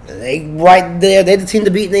 They're the team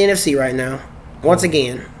to beat in the NFC right now, once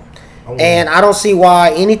again. And I don't see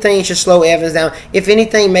why anything should slow Evans down. If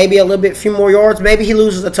anything, maybe a little bit, few more yards. Maybe he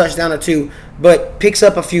loses a touchdown or two, but picks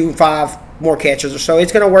up 5 more catches or so.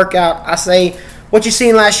 It's going to work out. I say what you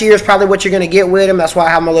seen last year is probably what you're going to get with him. That's why I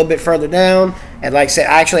have him a little bit further down. And like I said,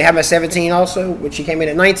 I actually have him at 17 also, which he came in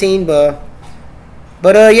at 19. But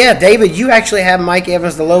But yeah, David, you actually have Mike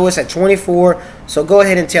Evans the lowest at 24. So go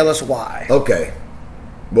ahead and tell us why. Okay.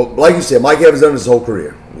 Well, like you said, Mike Evans done his whole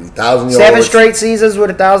career. 1,000 yards. 7 straight seasons with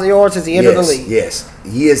 1,000 yards since the end of the league. Yes.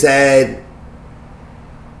 He has had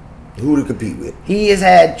who to compete with. He has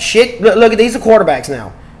had shit. Look, these are quarterbacks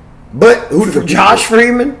now. But who to compete Josh with?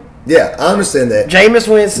 Freeman. Yeah, I understand that. Jameis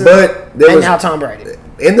Winston. But there and was, now Tom Brady.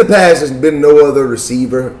 In the past, there's been no other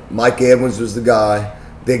receiver. Mike Evans was the guy.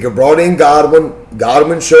 They brought in Godwin.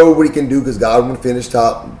 Godwin showed what he can do because Godwin finished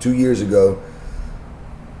top 2 years ago.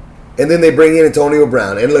 And then they bring in Antonio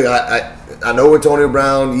Brown. And look, I know Antonio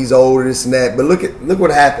Brown, he's old, this and that. But look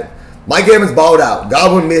what happened. Mike Evans balled out.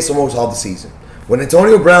 Godwin missed almost all the season. When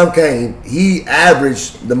Antonio Brown came, he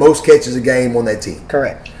averaged the most catches a game on that team.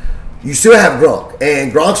 Correct. You still have Gronk.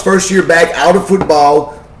 And Gronk's first year back out of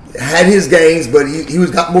football had his games, but he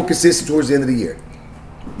was got more consistent towards the end of the year.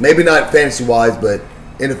 Maybe not fantasy-wise, but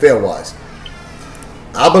NFL-wise.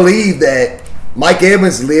 I believe that Mike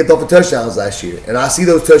Evans lived off of touchdowns last year, and I see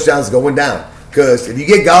those touchdowns going down. Because if you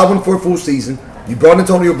get Godwin for a full season, you brought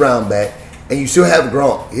Antonio Brown back, and you still have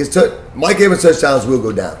Gronk, Mike Evans' touchdowns will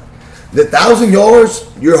go down. The 1,000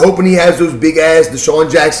 yards, you're hoping he has those big-ass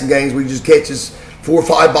Deshaun Jackson games where he just catches 4 or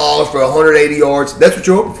 5 balls for 180 yards. That's what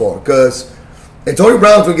you're hoping for, because Antonio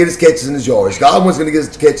Brown's going to get his catches and his yards. Godwin's going to get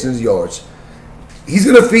his catches and his yards. He's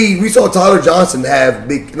going to feed. We saw Tyler Johnson have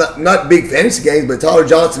big, not big fantasy games, but Tyler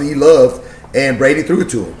Johnson he loved, and Brady threw it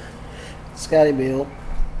to him. Scotty Miller.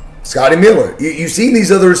 You've seen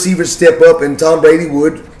these other receivers step up, and Tom Brady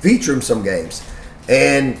would feature him some games.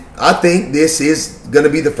 And I think this is going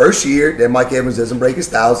to be the first year that Mike Evans doesn't break his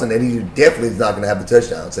 1,000, and he definitely is not going to have the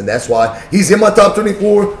touchdowns. And that's why he's in my top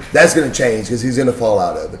 24. That's going to change because he's going to fall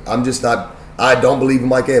out of it. I don't believe in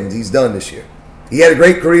Mike Evans. He's done this year. He had a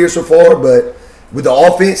great career so far, but with the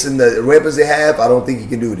offense and the weapons they have, I don't think he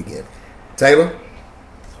can do it again. Taylor?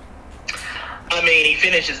 I mean, he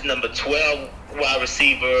finishes number 12 wide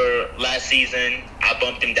receiver last season. I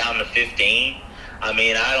bumped him down to 15. I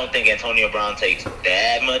mean, I don't think Antonio Brown takes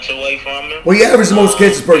that much away from him. Well, he averaged the most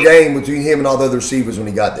catches per game between him and all the other receivers when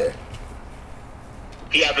he got there.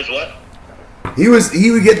 He averaged what? He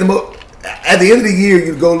would get the most. At the end of the year,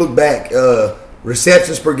 you'd go look back.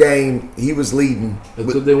 Receptions per game, he was leading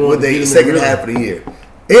with the second half of the year.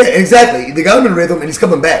 Yeah, exactly. They got him in rhythm, and he's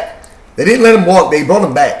coming back. They didn't let him walk. They brought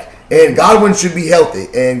him back. And Godwin should be healthy.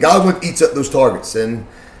 And Godwin eats up those targets. And,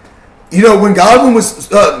 you know, when Godwin was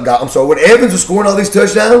when Evans was scoring all these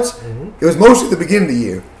touchdowns, it was mostly at the beginning of the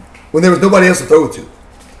year when there was nobody else to throw it to.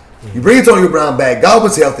 You bring Antonio Brown back.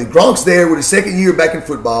 Godwin's healthy. Gronk's there with his second year back in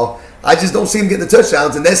football. I just don't see him getting the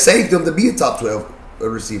touchdowns, and that saved him to be a top 12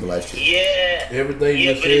 receiver last year. Yeah. Everything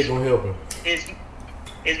you said is going to help him.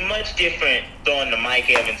 It's much different throwing to Mike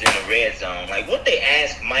Evans in the red zone. Like, what they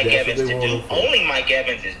ask Mike Evans to do, only Mike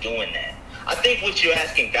Evans is doing that. I think what you're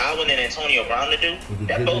asking Godwin and Antonio Brown to do,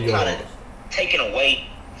 they're both kind of taking away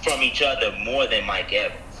from each other more than Mike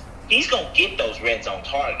Evans. He's going to get those red zone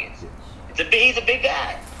targets. He's a big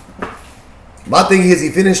guy. My thing is, he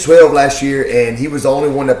finished 12 last year, and he was the only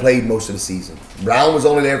one that played most of the season. Brown was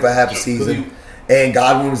only there for half a season, and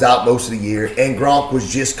Godwin was out most of the year, and Gronk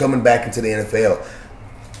was just coming back into the NFL.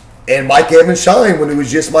 And Mike Evans shined when it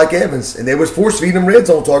was just Mike Evans, and they was force feeding him red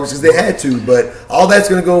zone targets because they had to. But all that's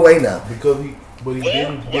going to go away now. Because he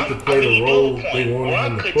didn't get to play the role they wanted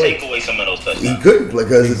him to play. Could take away some of those touchdowns. He couldn't play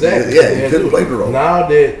because he couldn't play the role. Now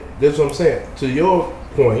that's what I'm saying. To your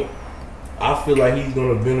point, I feel like he's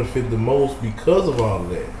going to benefit the most because of all of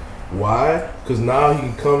that. Why? Because now he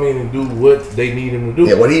can come in and do what they need him to do.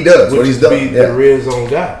 Yeah, what he does, what he's done. Be the red zone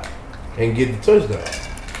guy and get the touchdown.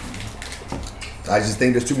 I just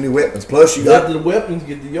think there's too many weapons. Plus, you got the weapons,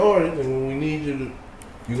 get the yardage, and when we need you to,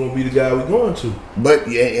 you're gonna be the guy we're going to. But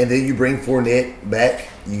yeah, and then you bring Fournette back.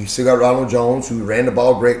 You still got Ronald Jones, who ran the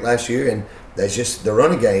ball great last year, and that's just the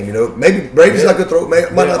running game. You know, maybe Brady's not gonna throw,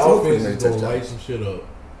 might not throw for many touchdowns. Light some shit up.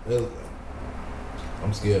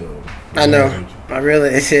 I'm scared of him. I know. I really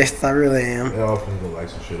am. That offense gonna light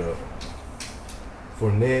some shit up.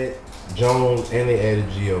 Fournette, Jones, and they added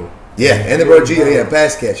Gio. Yeah, and they brought Gio,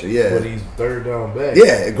 pass catcher, But he's third down back.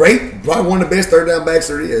 Yeah, great. Probably one of the best third down backs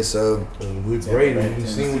there is. So with Brady, you've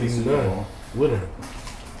seen what he's done with him.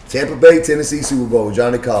 Tampa Bay, Tennessee Super Bowl.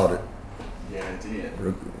 Johnny called it. Yeah, it did.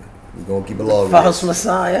 We're gonna keep a log. False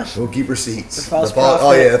Messiah. We'll keep receipts. The false prophet.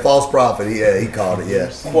 Oh yeah, the false prophet. Yeah, he called it.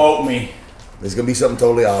 Yeah. Quote me. There's gonna be something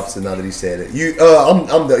totally opposite now that he said it. You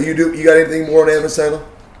got anything more on Evans, Taylor?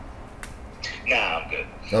 Nah, I'm good.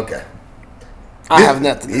 Okay. I have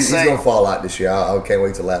nothing to He's say. going to fall out this year. I can't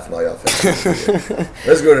wait to laugh at all y'all fans.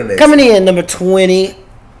 Let's go to the next. Coming in, number 20,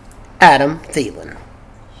 Adam Thielen.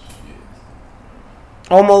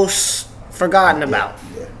 almost forgotten about.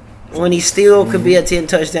 Yeah. When he still could be a 10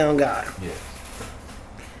 touchdown guy. Yeah.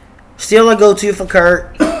 Still a go-to for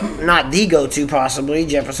Kurt. Not the go-to, possibly.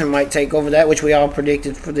 Jefferson might take over that, which we all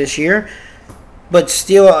predicted for this year. But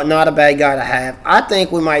still not a bad guy to have. I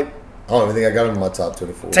think we might... I don't even think I got him in my top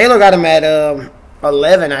 24. Taylor got him at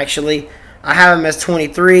 11, actually. I have him as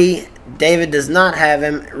 23. David does not have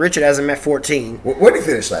him. Richard has him at 14. Where did he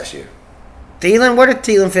finish last year? Thielen? Where did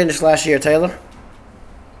Thielen finish last year, Taylor?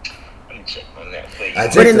 Let me check on that for you. I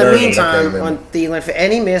checked But in it the earlier, I meantime, can't on remember. Thielen,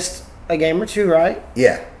 and he missed a game or two, right?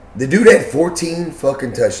 Yeah. The dude had 14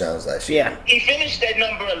 fucking touchdowns last year. Yeah, He finished at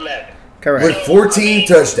number 11. correct. With 14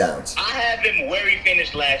 touchdowns. I have him where he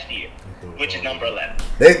finished last year, which is number 11.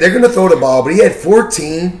 They're going to throw the ball, but he had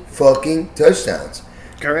 14 fucking touchdowns.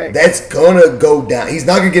 Correct. That's going to go down. He's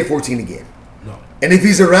not going to get 14 again. No. And if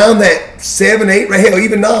he's around that 7, 8, right, hell,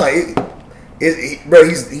 even 9, bro,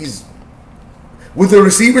 he's with the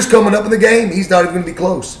receivers coming up in the game, he's not even going to be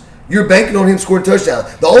close. You're banking on him scoring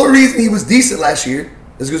touchdowns. The only reason he was decent last year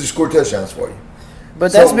is because he scored touchdowns for you.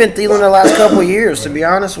 But that's So- been Thielen the last couple of years, to be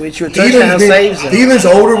honest with you. A touchdown saves him. Thielen's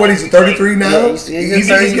older. What, he's 33 now? Yeah, he's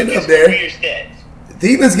getting up there. Career stats.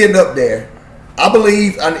 Thielen's getting up there. I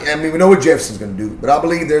believe. I mean, we know what Jefferson's going to do, but I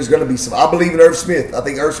believe there's going to be some. I believe in Irv Smith. I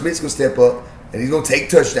think Irv Smith's going to step up, and he's going to take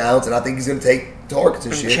touchdowns, and I think he's going to take targets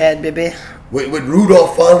and shit. Chad Bibby. With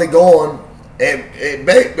Rudolph finally gone, and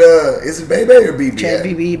is it Bebe or BB? Chad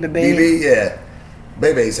BB, Bebe. BB, yeah,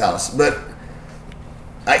 Bebe's house. But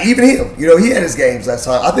even him, he had his games last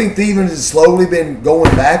time. I think Thielen has slowly been going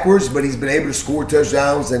backwards, but he's been able to score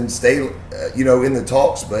touchdowns and stay, in the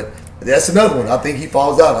talks. But that's another one. I think he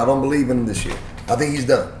falls out. I don't believe in him this year. I think he's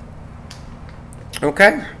done.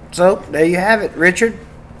 Okay, so there you have it. Richard,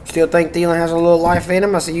 still think Thielen has a little life in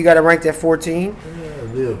him? I see you got it ranked at 14. Yeah, a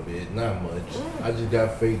little bit, not much. I just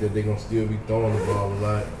got faith that they're gonna still be throwing the ball a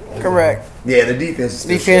lot. That's Correct. Yeah, the defense.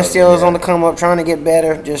 Defense still is on the come up, trying to get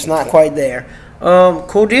better, just not quite there.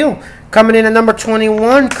 Cool deal. Coming in at number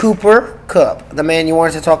 21, Cooper Kupp, the man you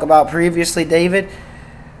wanted to talk about previously, David.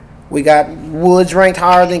 We got Woods ranked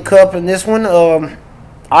higher than Kupp in this one.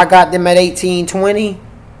 I got them at 18, 20.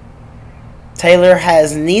 Taylor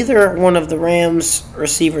has neither one of the Rams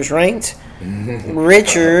receivers ranked.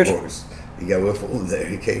 Richard. Of course. He got Will Fuller there.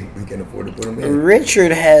 He can't afford to put him in.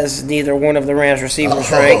 Richard has neither one of the Rams receivers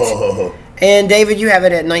ranked. Oh. And David, you have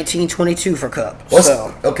it at 19-22 for Kupp.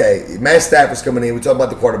 So Okay, Matt Stafford's coming in. We talk about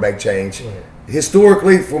the quarterback change.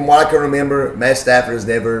 Historically, from what I can remember, Matt Stafford has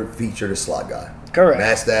never featured a slot guy. Correct.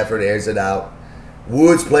 Matt Stafford airs it out.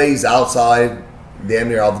 Woods plays outside damn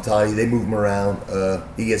near all the time. They move him around.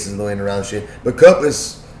 He gets his little in around shit. But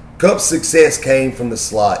Kupp's success came from the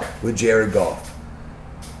slot with Jared Goff.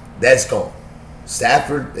 That's gone.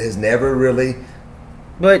 Stafford has never really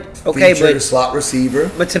featured a slot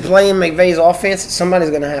receiver. But to play in McVay's offense,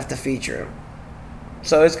 somebody's going to have to feature him.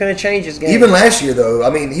 So it's going to change his game. Even last year, though,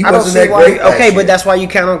 I mean, he I don't wasn't see that why. great last Okay, year. but that's why you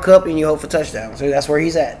count on Kupp and you hope for touchdowns. So that's where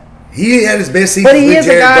he's at. He had his best season But he with is a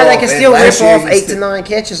Jared guy Goff, that can and still last rip year off he 8 still- to 9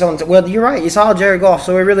 catches on. Well, you're right. It's all Jared Goff,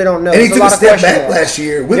 so we really don't know. And he There's took a lot of step question back marks. last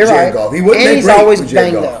year with You're Jared right. Goff. He wasn't And that he's great always with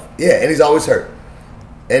Jared banged Goff. up. Yeah, and he's always hurt.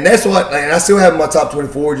 And that's what, and I still have him in my top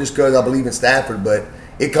 24 just because I believe in Stafford, but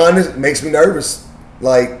it kind of makes me nervous.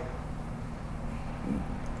 Like,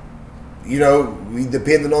 we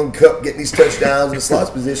depending on Kupp getting these touchdowns in the slots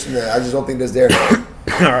position. I just don't think that's there now.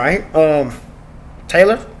 All right.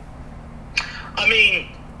 Taylor? I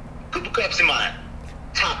mean, Cooper Kupp's in my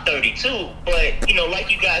top 32, but,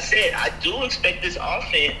 like you guys said, I do expect this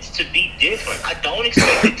offense to be different. I don't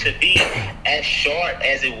expect it to be as sharp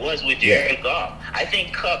as it was with Jared Goff. I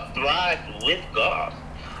think Kupp thrived with Goff.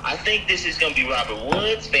 I think this is going to be Robert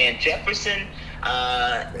Woods, Van Jefferson,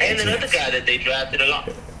 and another guy that they drafted along.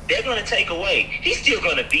 They're going to take away. He's still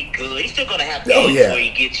going to be good. He's still going to have games where he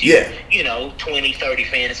gets you, 20, 30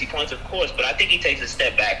 fantasy points, of course, but I think he takes a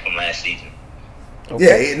step back from last season.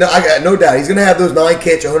 Okay. Yeah, I got no doubt. He's going to have those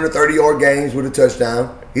 9-catch, 130-yard games with a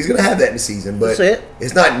touchdown. He's going to have that in the season, but That's it.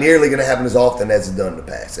 It's not nearly going to happen as often as it's done in the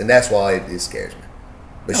past, and that's why it scares me.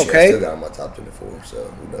 But shit, I Okay. still got him in my top 24, so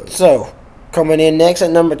who knows? So, coming in next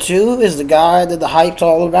at number 2 is the guy that the hype's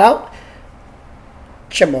all about,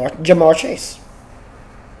 Jamar Chase.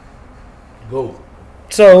 Go.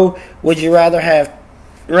 So, would you rather have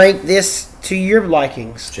ranked this to your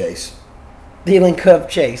likings? Chase, Kupp,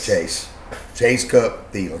 Chase. Chase,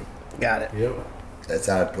 Kupp, Thielen. Got it. Yep. That's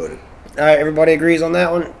how I put it. All right, everybody agrees on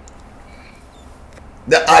that one?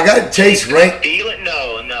 I got Chase ranked. Thielen?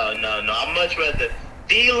 No. I'd much rather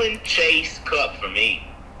Thielen, Chase, Kupp for me.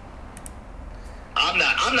 I'm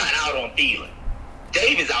not out on Thielen.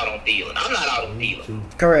 Dave is out on Thielen. I'm not out on Thielen. Too.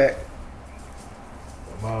 Correct.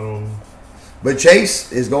 But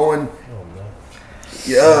Chase is going.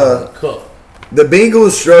 Cup. The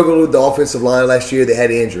Bengals struggled with the offensive line last year. They had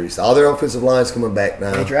injuries. All their offensive line's coming back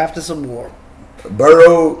now. They drafted some more.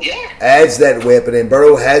 Burrow adds that weapon, and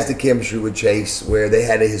Burrow has the chemistry with Chase, where they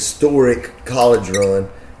had a historic college run.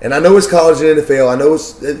 And I know it's college and NFL. I know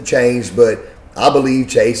it's changed, but I believe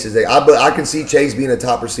Chase is. I can see Chase being a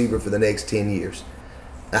top receiver for the next 10 years.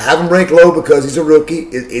 I have him ranked low because he's a rookie.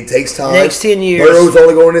 It takes time. Next 10 years. Burrow's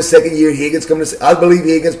only going in his second year. Higgins coming. I believe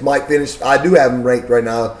Higgins might finish. I do have him ranked right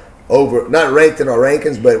now. Not ranked in our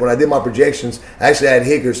rankings, but when I did my projections, I actually had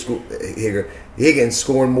Higgins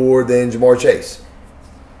scoring more than Jamar Chase.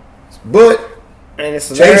 But and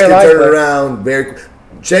Chase can turn it around very quick.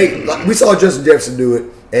 Chase, we saw Justin Jefferson do it,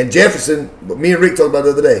 and Jefferson. Me and Rick talked about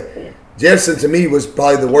it the other day. Jefferson to me was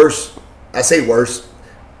probably the worst. I say worst,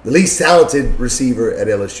 the least talented receiver at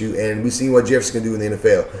LSU, and we've seen what Jefferson can do in the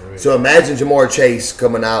NFL. So imagine Jamar Chase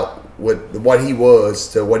coming out with what he was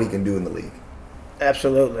to what he can do in the league.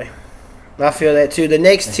 Absolutely. I feel that too. The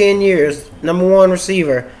next 10 years, number 1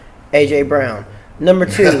 receiver, A.J. Brown. Number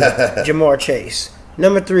 2, Jamar Chase.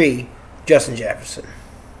 Number 3, Justin Jefferson.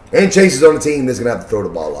 And Chase is on the team that's going to have to throw the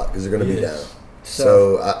ball a lot because they're going to be down.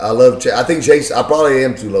 So I love Chase. I think Chase, I probably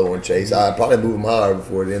am too low on Chase. I'd probably move him higher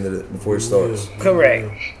before it starts.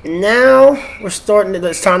 Correct. Now it's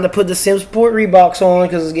time to put the Simsport Reeboks on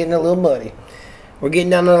because it's getting a little muddy. We're getting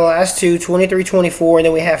down to the last 2, 23-24, and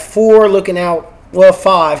then we have 4 looking out. Well,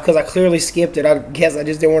 5, because I clearly skipped it. I guess I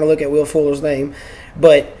just didn't want to look at Will Fuller's name.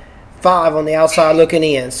 But 5 on the outside looking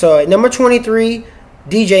in. So at number 23,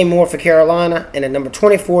 DJ Moore for Carolina. And at number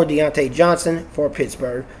 24, Deontay Johnson for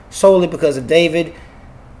Pittsburgh. Solely because of David.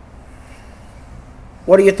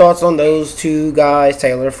 What are your thoughts on those 2 guys,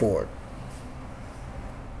 Taylor Ford?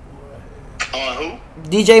 On who?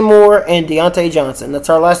 DJ Moore and Deontay Johnson. That's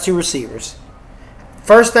our last 2 receivers.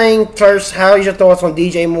 First thing first, how is your thoughts on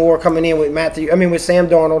DJ Moore coming in with with Sam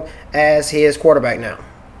Darnold as his quarterback now?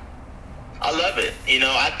 I love it.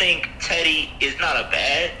 I think Teddy is not a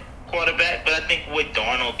bad quarterback, but I think what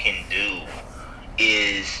Darnold can do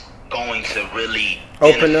is going to really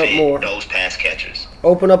open up more those pass catchers.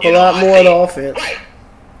 Open up a lot more of the offense. Right.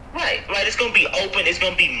 It's going to be open. It's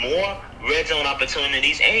going to be more red zone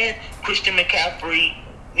opportunities, and Christian McCaffrey,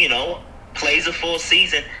 plays a full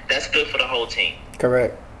season. That's good for the whole team.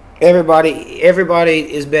 Correct. Everybody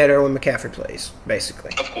is better when McCaffrey plays,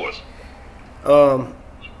 basically. Of course.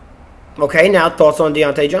 Okay, now thoughts on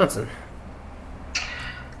Deontay Johnson.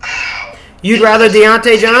 You'd rather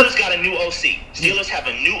Deontay Johnson? Steelers got a new OC. Steelers have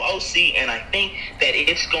a new OC, and I think that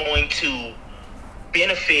it's going to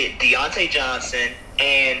benefit Deontay Johnson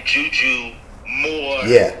and Juju more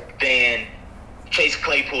than Chase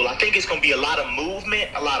Claypool. I think it's going to be a lot of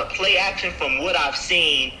movement, a lot of play action from what I've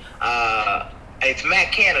seen. It's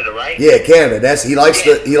Matt Canada, right? Yeah, Canada. He likes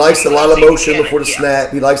a lot of motion before the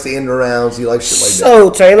snap. He likes the end arounds. He likes shit like that. So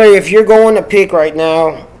Taylor, if you're going to pick right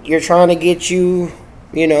now, you're trying to get your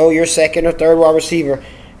second or third wide receiver.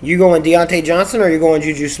 You going Deontay Johnson or you going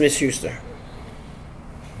Juju Smith-Schuster?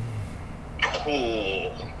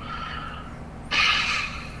 Cool.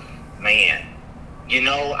 Man,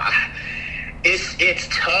 it's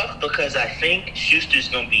tough because I think Schuster's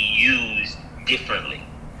going to be used differently.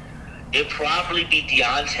 It'd probably be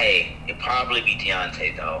Deontay.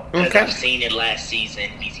 Though. Because I've seen it last season.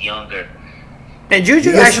 He's younger. And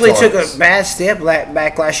Juju actually took a bad step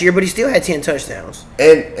back last year, but he still had 10 touchdowns.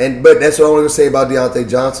 But that's what I want to say about Deontay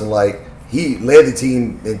Johnson. Like, he led the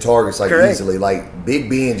team in targets easily. Like, Big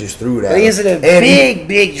Ben just threw it out. But he's a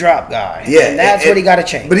big drop guy. Yeah, and that's what he got to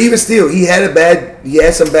change. But even still, he had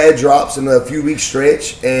some bad drops in a few weeks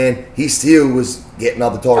stretch, and he still was getting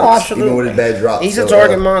all the targets, even with his bad drops. He's a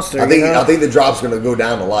target monster. I think the drop's going to go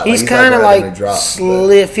down a lot. He's kind of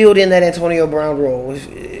filled in that Antonio Brown role.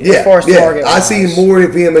 As far as target. I see more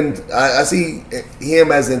of him, and I see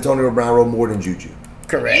him as the Antonio Brown role more than Juju.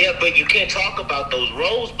 Correct. Yeah, but you can't talk about those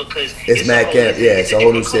roles because it's Matt Canada. Yeah, it's a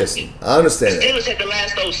whole new system. I understand that. Steelers had the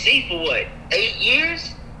last OC for what, 8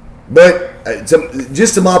 years? But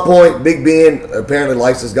just to my point, Big Ben apparently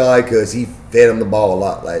likes this guy because he fed him the ball a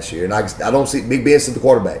lot last year, and I don't see Big Ben still the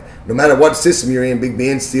quarterback. No matter what system you're in, Big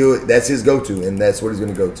Ben that's his go-to, and that's what he's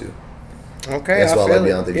going to go to. Okay, that's why I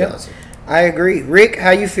like Deontay Johnson. I agree. Rick,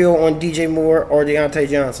 how you feel on DJ Moore or Deontay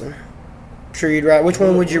Johnson? Sure, you'd rather. Which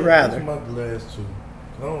one would you rather? My last 2.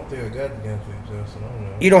 I don't think I got Deontay Johnson. I don't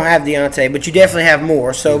know. You don't have Deontay, but you definitely have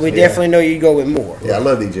Moore. So we definitely know you go with Moore. Yeah, I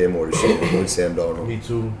love DJ Moore this year with Sam Darnold. Me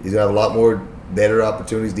too. He's gonna have a lot more better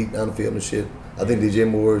opportunities deep down the field and shit. I think DJ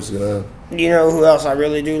Moore is gonna. You know who else I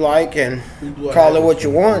really do like, and call it what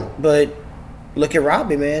you want, but Look at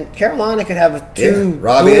Robbie, man. Carolina could have Yeah, two.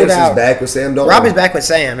 Robbie dueled Anderson's out. back with Sam Darnold. Robbie's back with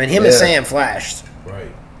Sam, and him and Yeah. Sam flashed.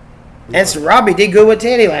 Right. And so Robbie did good with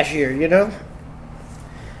Teddy last year, you know.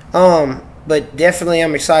 But definitely,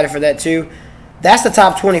 I'm excited for that too. That's the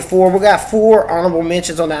top 24. We got 4 honorable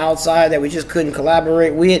mentions on the outside that we just couldn't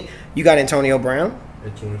collaborate with. You got Antonio Brown.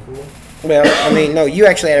 At 24. Well, I mean, no, you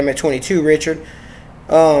actually had him at 22, Richard.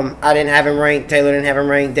 I didn't have him ranked. Taylor didn't have him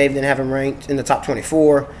ranked. Dave didn't have him ranked in the top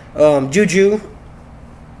 24. Juju.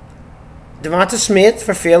 Devonta Smith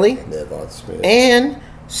for Philly. Yeah, Von Smith. And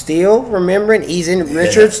still remembering, he's in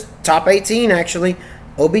Richard's top 18, actually.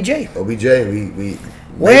 OBJ. OBJ, we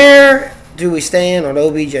Where do we stand on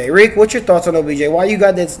OBJ? Rick, what's your thoughts on OBJ? Why you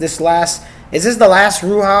got this last... Is this the last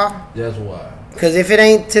Ruha? That's why. Because if it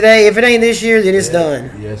ain't today, if it ain't this year, then it's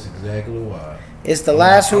done. Yes, exactly why. It's the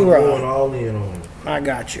last I'm hoorah. going all in on it. I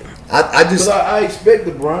got you. I just Because I expect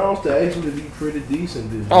the Browns to actually be pretty decent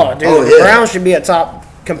this year. Oh, dude, Oh, the yeah. Browns should be a top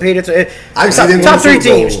competitor. I can see top them top going 3 to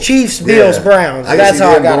Super Bowl. teams: Chiefs, Yeah. Bills, Browns. I can That's see how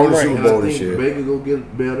I them got going them to Super ranked. Bowl. I this think year. Baker go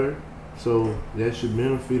get better, so that should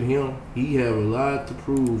benefit him. He have a lot to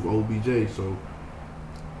prove, OBJ. So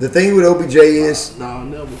The thing with OBJ is no,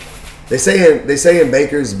 never. they saying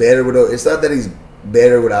Baker's better with. It's not that he's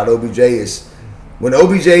better without OBJ. It's when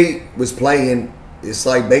OBJ was playing. It's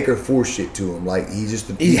like Baker forced it to him. Like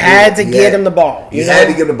He had to get him the ball. He had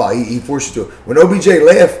to give him the ball. He forced it to him. When OBJ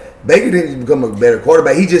left, Baker didn't become a better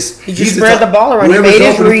quarterback. He just spread the ball around. He whoever's made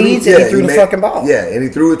his open, reads and he threw the fucking ball. Yeah, and he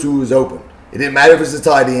threw it to who was open. It didn't matter if it was a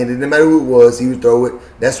tight end. It didn't matter who it was. He would throw it.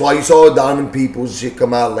 That's why you saw Donovan Peoples shit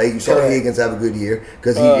come out late. You saw Correct. Higgins have a good year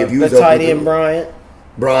because if he was the open, tight he end threw it.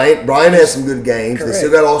 Bryant. Brian has some good games. Correct. They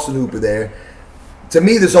still got Austin Hooper there. To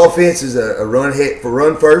me, this offense is a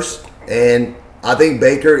run first, and I think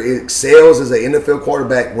Baker excels as an NFL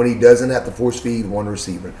quarterback when he doesn't have to force feed one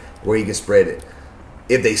receiver where he can spread it.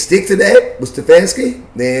 If they stick to that with Stefanski,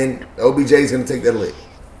 then OBJ is going to take that lick.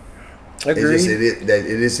 Agreed. It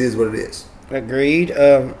is what it is. Agreed.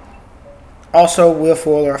 Also, Will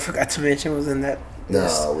Fuller, I forgot to mention, was in that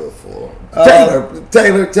list. No, Will Fuller.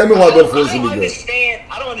 Taylor, tell me why Will Fuller's going to be good.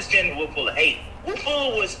 I don't understand Will Fuller hate. Will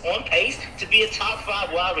Fuller was on pace to be a top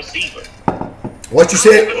 5 wide receiver. What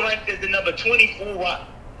you I have him said? ranked as the number 24 wide.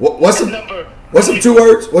 What's some number? 2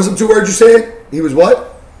 words? What's some 2 words you said? He was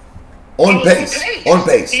what? On was pace. On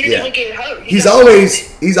pace. He didn't Yeah. even get hurt. He's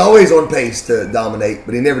always on pace to dominate,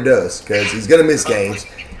 but he never does because he's gonna miss games.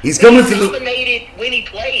 He's coming to the. dominated when he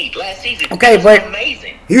played last season. Okay, It was but-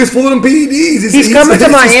 amazing. He was full of them PEDs. He's coming to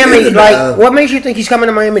Miami. suspended Like, now. what makes you think he's coming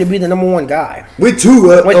to Miami to be the number 1 guy? With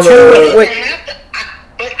Tua. With on Tua, a- with-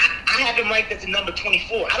 I have him ranked as a number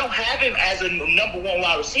 24. I don't have him as a number 1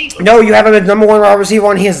 wide receiver. No, you have him as number 1 wide receiver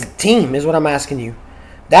on his team, is what I'm asking you.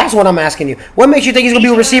 That's what I'm asking you. What makes you think he's going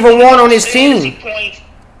to be receiver 1 on his Fantasy team? points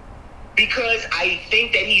because I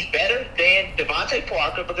think that he's better than Devontae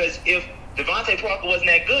Parker. Because if Devontae Parker wasn't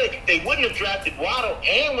that good, they wouldn't have drafted Waddle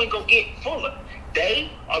and went go get Fuller. They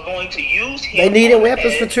are going to use him. They needed on the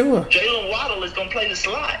weapons for edge. Tua. Jalen Waddle is going to play the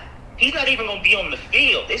slot. He's not even going to be on the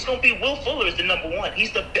field. It's going to be Will Fuller as the number 1.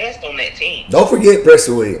 He's the best on that team. Don't forget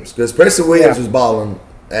Preston Williams because Preston Williams Yeah. was balling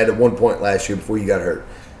at one point last year before you got hurt.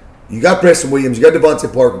 You got Preston Williams. You got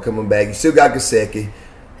Devontae Parker coming back. You still got Gesicki.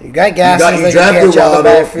 You got Gaston you that drafted can catch out the Waddle.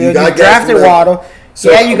 backfield. You You, got drafted Gaston. Waddle.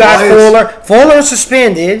 So Yeah, you got why is- Fuller. Fuller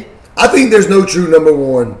suspended. I think there's no true number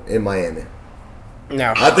 1 in Miami.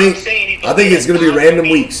 No. I think it's going to be random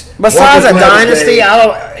weeks. Besides Parker's a gonna have his dynasty, day. I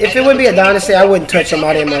don't. If it would be a dynasty, I wouldn't touch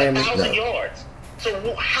somebody in Miami. 1,000 No. yards.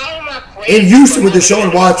 So how am I crazy In Houston for with having Deshaun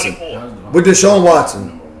him Watson. 24? With Deshaun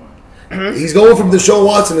Watson. He's going from Deshaun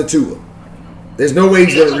Watson to Tua. There's no way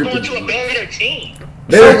he's He's going to also going to a reproduce. better team.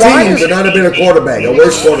 Better So why team, is- but not a better quarterback. A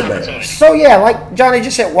worse quarterback. So yeah, like Johnny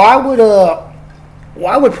just said, why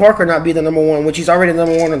would Parker not be the number 1, which he's already the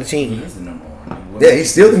number 1 on the team? He's the number 1. Yeah,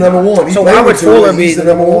 he's still the number 1. He So played why with would Tua, Fuller be he's the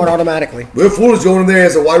number 1 automatically? Will Fuller's going in there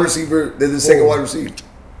as a wide receiver. They're the second wide receiver,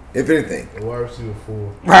 if anything. A wide receiver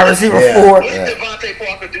 4. Wide receiver Yeah. 4, What did Devontae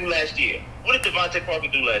Parker do last year?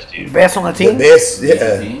 best on the The team. best, yeah.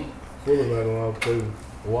 Fuller not gonna play with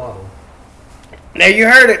Waddle. Now you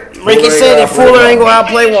heard it. Fuller Ricky ain't said gonna that Fuller play ain't going to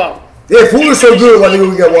outplay Waddle. Yeah, Fuller's so good. Why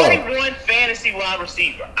think we got Waddle? 21 fantasy wide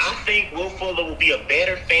receiver. I think Will Fuller will be a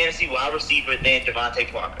better fantasy wide receiver than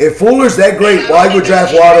Devontae Parker. If Fuller's that great, why would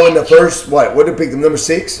draft Waddle in the first? What did they pick them? Number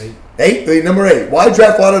 6, 8, number 8. Why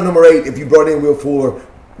draft Waddle number 8 if you brought in Will Fuller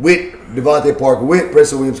with Devontae Parker with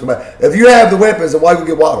Preston Williams come back? If you have the weapons, then why go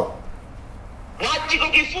get Waddle? Why did you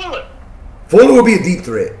go get Fuller? Fuller will be a deep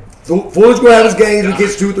threat. Fuller's going to have his games and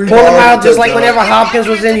gets 2 or 3 Pull him balls. out just like touchdown. whenever Hopkins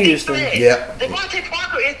was Parker is in the deep Houston. threat. Yeah. Devontae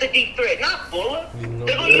Parker is the deep threat, not Fuller. know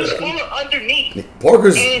They're going to use Fuller underneath.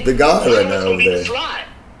 Parker's And the guy right Zion now gonna over be the there. slot.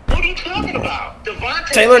 What are you talking about? Devontae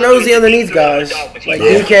Taylor knows the underneath guys, like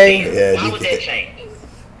DK. Yeah, Why would DK. that change?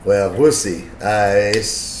 Well, we'll see.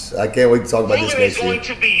 I can't wait to talk about this Fuller is next year. going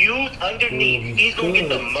to be used underneath. He's going to get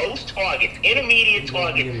the most targets, intermediate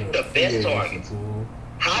targets, the best targets.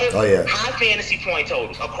 High fantasy point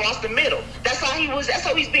totals across the middle. That's how he was. That's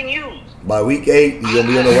how he's been used. By week 8, you're gonna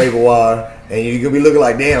be on the waiver wire, and you're gonna be looking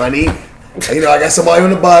like, damn, I got somebody on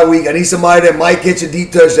the bye week. I need somebody that might catch a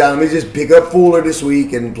deep touchdown. Let me just pick up Fuller this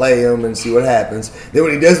week and play him and see what happens. Then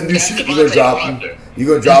when he doesn't do shit, you're gonna drop him. You're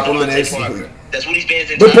gonna drop him the next week. That's what he's been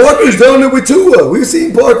since. But Parker's done it with Tua. We've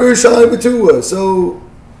seen Parker shine with Tua. So,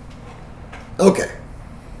 okay.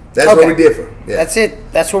 That's where we differ. Yeah. That's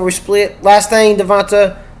it. That's where we split. Last thing,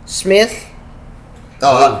 Devonta Smith.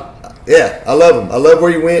 Oh, yeah. I love him. I love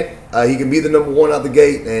where he went. He can be the number 1 out the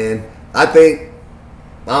gate. And I think,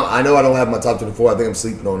 I know I don't have my top 24. I think I'm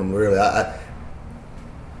sleeping on him, really.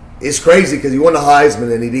 It's crazy because he won the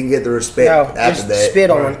Heisman and he didn't get the respect after that.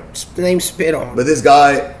 Spit on. Name spit on. But this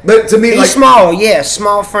guy, to me, he's small,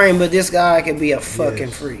 small frame, but this guy could be a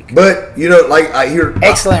fucking freak. But I hear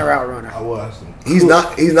excellent route runner. I watched him. He's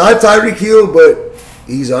not Tyreek Hill, but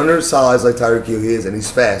he's undersized like Tyreek Hill is, and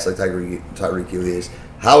he's fast like Tyreek Hill is.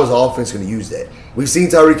 How is the offense going to use that? We've seen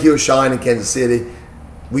Tyreek Hill shine in Kansas City.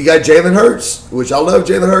 We got Jalen Hurts, which I love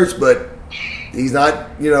Jalen Hurts, but he's not,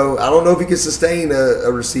 I don't know if he can sustain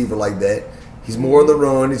a receiver like that. He's more on the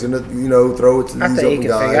run. He's going to, throw it to these open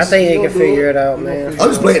guys. I think he can figure it out, man. I'm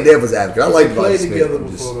just playing devil's advocate. I like Devonta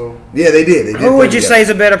Smith. Yeah, they did. Who would you say is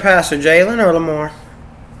a better passer, Jalen or Lamar?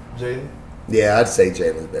 Jalen. Yeah, I'd say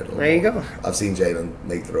Jalen's better than Lamar. There you go. I've seen Jalen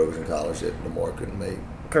make throws in college that Lamar couldn't make.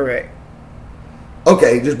 Correct.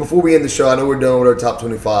 Okay, just before we end the show, I know we're done with our top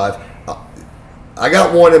 25. I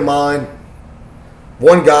got one in mind.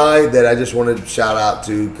 One guy that I just wanted to shout out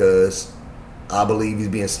to because I believe he's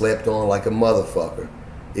being slept on like a motherfucker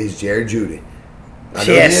is Jerry Jeudy.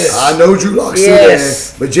 I know Drew Lock's still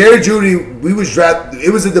there, but Jerry Jeudy, we was drafted.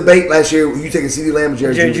 It was a debate last year. You taking CeeDee Lamb or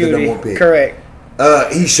Jerry Jeudy the number 1 pick? Correct.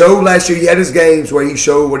 He showed last year. He had his games where he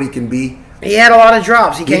showed what he can be. He had a lot of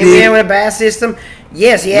drops. He came in with a bad system.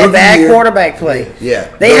 Yes, he had bad quarterback play.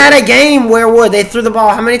 Yeah. They had a game where they threw the ball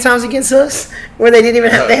how many times against us? Where they didn't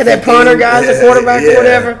even have, they had that punter guys, the quarterback or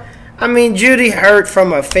whatever. I mean, Jeudy hurt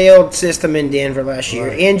from a failed system in Denver last year.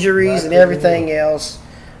 Injuries and everything else.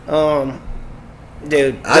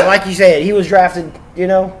 Dude, like you said, he was drafted,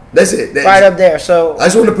 That's it. Right up there. So I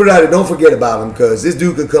just want to put it out there. Don't forget about him because this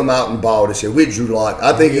dude can come out and ball this shit with Drew Lock.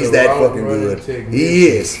 I think he's that fucking good. He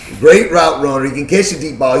is. Great route runner. He can catch the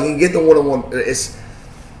deep ball. He can get the one-on-one.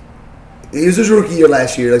 He was his rookie year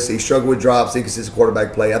last year. Let's say he struggled with drops, inconsistent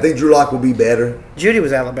quarterback play. I think Drew Lock will be better. Jeudy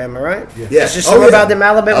was Alabama, right? Yeah. It's just something about them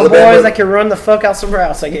Alabama boys that can run the fuck out some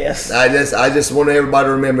routes, I guess. I just want everybody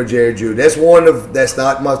to remember Jerry Jeudy. That's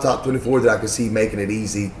not my top 24 that I can see making it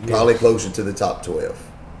easy. Probably closer to the top 12.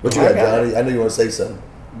 What you got, Johnny? I know you want to say something.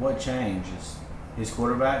 What changes? His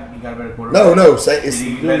quarterback? You got a better quarterback? No. Say it's.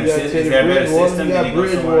 Is there a better system? He got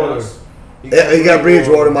Bridgewater. He got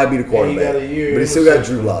Bridgewater, might be the quarterback, but he still got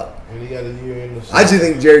Drew Lock. And he got a year in the I just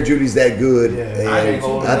think Jerry Judy's that good, and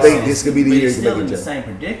I think this could be the year he's to still make in a the jump. same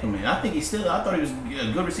predicament. I thought he was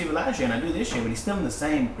a good receiver last year, and I do this year, but he's still in the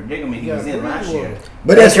same predicament he was in last year.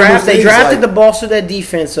 But they drafted to bolster that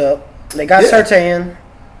defense up. They got Surtain.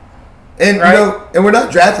 And and we're not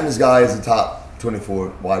drafting this guy as a top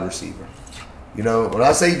 24 wide receiver. When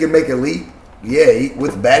I say he can make a leap,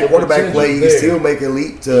 with bad quarterback play, he can still make a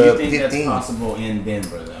leap to 15. Do you think that's possible in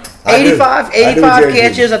Denver, though? 85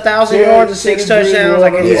 catches, 1,000 yards, and 6 touchdowns.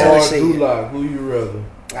 I can easily see. Who you rather?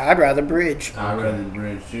 I'd rather Bridge. I'd rather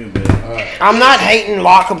Bridge too, but I'm not hating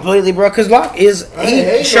Locke completely, bro, because Locke he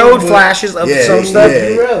showed flashes of some stuff.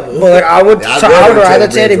 But I would rather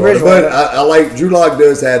Teddy Bridgewater. But I like Drew Lock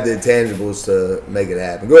does have the intangibles to make it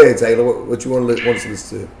happen. Go ahead, Taylor. What you want us to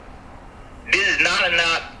listen to? This is not a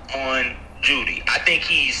knock on Jeudy. I think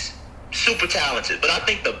he's super talented, but I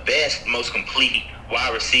think the best, most complete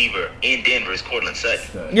wide receiver in Denver is Cortland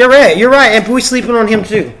Sutton. You're right, and we sleeping on him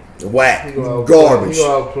too. Whack, garbage.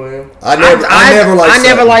 I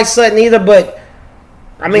never liked Sutton either, but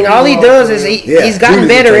I mean, all he does is he's gotten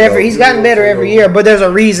better every year. But there's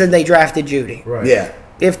a reason they drafted Jeudy. Right. Yeah.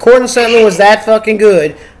 If Cortland Sutton was that fucking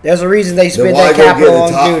good, there's a reason they spent that capital on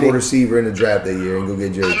Jeudy. Why go get the top receiver in the draft that year and go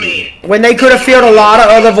get Jerry Jeudy? When they could have filled a lot of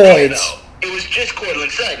other voids. It was just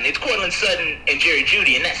Cortland Sutton. It's Cortland Sutton and Jerry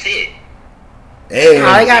Jeudy, and that's it. And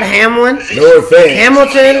they got Hamlin, Noah Fant,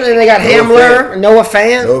 Hamilton, and they got Hamler, Noah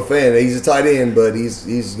Fant. He's a tight end, but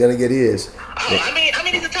he's gonna get his. I mean,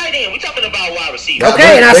 he's a tight end. We're talking about wide receiver.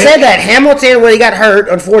 Okay, and I said that Hamilton, well, he got hurt,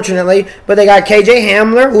 unfortunately, but they got KJ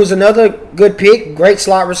Hamler, who's another good pick, great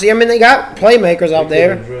slot receiver. I mean, they got playmakers out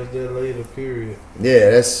there. Address that later, period.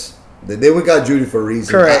 Yeah, they went got Judy for a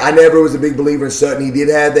reason. Correct. I never was a big believer in Sutton. He did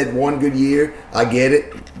have that one good year. I get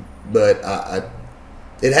it, but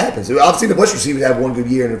it happens. I've seen a bunch of receivers have one good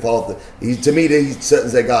year and then fall off. To me,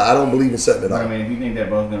 Sutton's that guy. I don't believe in Sutton at all. I mean, if you think they're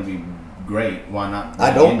both going to be great, why not?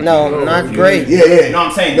 I don't. No, not great. Yeah. You know what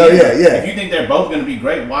I'm saying? No, yeah. If you think they're both going to be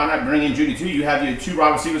great, why not bring in Judy too? You have your 2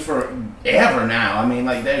 wide receivers forever now. I mean,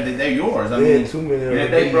 like they're yours. I mean, too many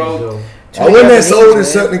of they these, broke. though. I wasn't that sold in man.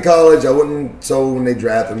 Sutton in college. I wasn't sold when they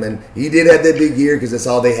drafted him, and he did have that big year because that's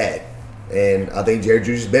all they had. And I think Jared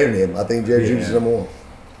Judy's better than him. I think Jared Judy's number 1.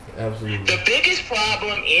 Absolutely. The biggest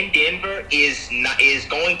problem in Denver is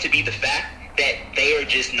going to be the fact that they are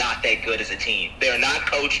just not that good as a team. They're not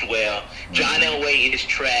coached well. John Elway is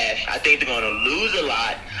trash. I think they're going to lose a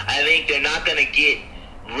lot. I think they're not going to get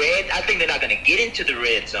I think they're not going to get into the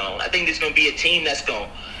red zone. I think there's going to be a team that's going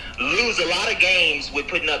to lose a lot of games with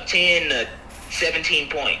putting up 10 to 17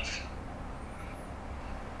 points.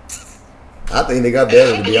 I think they got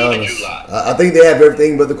better, to be honest. I think they have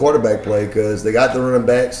everything but the quarterback play because they got the running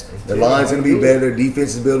backs. Their line's going to be better. Their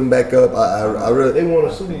defense is building back up. I really. They won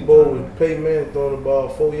a Super Bowl with Peyton Manning throwing the ball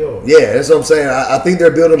 4 yards. Yeah, that's what I'm saying. I think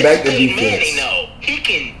they're building back their Peyton defense. Manning, though, he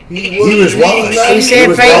can. He was washed. He said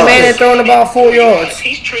was Peyton washed. Manning throwing the ball 4 yards.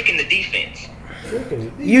 He's tricking the defense.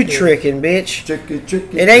 You tricking, bitch.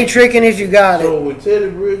 Tricky. It ain't tricking if you got So it. with Teddy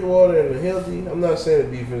Bridgewater and the healthy, I'm not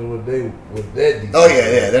saying the defense with that defense. Oh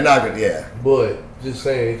yeah, they're not good. Yeah, But just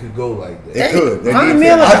saying it could go like that. it could. Their Von defense-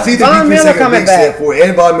 Miller- I see the Von defense Miller taking a coming big step back. forward,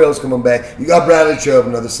 and Von Miller's coming back. You got Bradley Chubb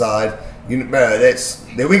on the other side.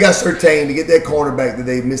 Then we got Surtain to get that cornerback that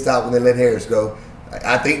they missed out when they let Harris go.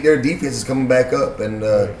 I think their defense is coming back up, and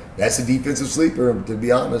that's a defensive sleeper. To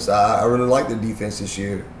be honest, I really like their defense this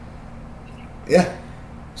year. Yeah.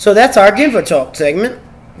 So that's our Denver Talk segment.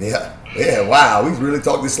 Yeah. Wow, we really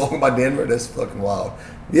talked this long about Denver. That's fucking wild.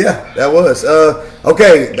 Yeah, that was.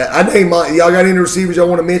 Okay, I named my. Y'all got any receivers y'all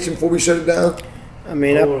want to mention before we shut it down? I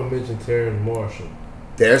mean, I want to mention Terrence Marshall.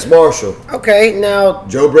 Terrence Marshall, okay, now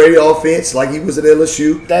Joe Brady offense like he was at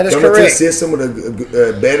LSU. That is Coming to the correct. system with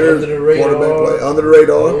a better Under the radar. quarterback play. Under the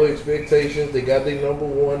radar. No expectations. They got their number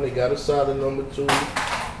 1. They got a solid number 2.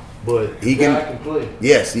 But He he can- can play.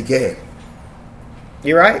 Yes, he can.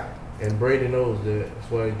 you're right. And Brady knows that.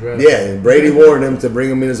 That's why he drafted Yeah, and Brady warned him to bring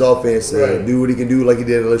him in his offense, Right. do what he can do like he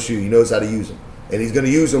did at LSU. He knows how to use him, and he's going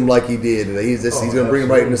to use him like he did. He's going to bring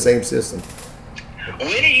him right in the same system. When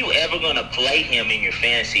are you ever going to play him in your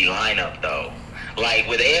fantasy lineup, though? Like,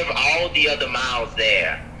 with all the other miles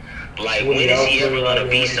there, like, when is he ever going to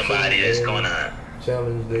be somebody that's going to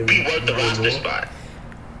challenge be worth the roster spot?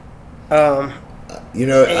 You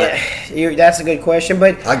know, That's a good question,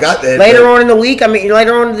 but I got that. later but- on in the week, I mean,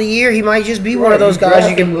 later on in the year, he might just be one of those guys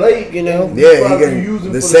you can, late, you know. Yeah, he probably use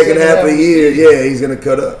him can. The for second half of the year, yeah, he's going to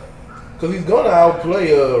cut up. Because he's going to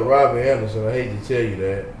outplay Robbie Anderson. I hate to tell you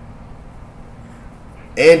that.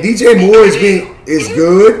 And DJ Moore is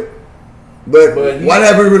good, but But why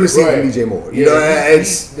haven't we really seen right. from DJ Moore? You Yeah, know, we're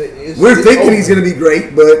it's thinking over. he's going to be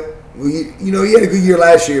great, but he had a good year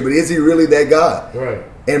last year. But is he really that guy? Right.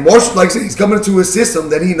 And Marshall, like I said, he's coming into a system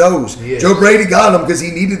that he knows. Yes. Joe Brady got him because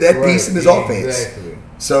he needed that Right. piece in his Yeah, offense. Exactly.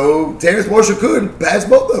 So Terrence Marshall could pass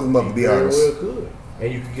both of them up, to be Very honest. well could.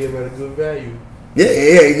 And you could get him at a good value. Yeah,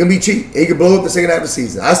 he can be cheap. He can blow up the second half of the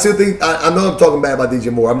season. I still think I know I'm talking bad about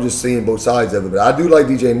DJ Moore. I'm just seeing both sides of it, but I do like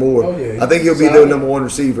DJ Moore. Oh, yeah. I think he'll be the Solid. number 1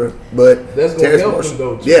 receiver. But That's gonna Terrence help Marshall, him,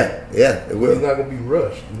 though, too. yeah, it He's will. not going to be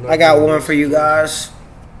rushed. I got one for you guys.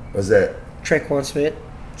 What's that? Tre'Quan Smith.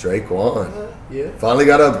 Traquan. Yeah. Finally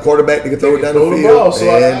got a quarterback that can throw it down the Throw the field. ball. So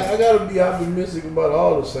and I got to be optimistic about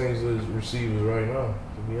all the Saints receivers right now,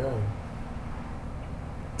 to be honest.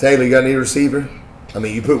 Taylor, you got any receiver? I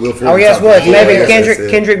mean, you put Will Fuller. Oh, yes, top what? of the Maybe field. That's it.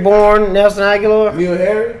 Kendrick Bourne, Nelson Aguilar. Neil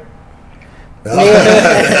Harry?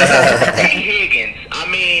 Hey, Higgins. I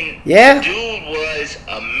mean, Yeah. dude was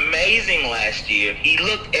amazing last year. He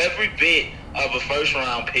looked every bit of a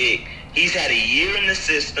first-round pick. He's had a year in the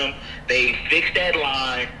system. They fixed that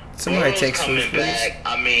line. Somebody Burrow's take food, coming please. back.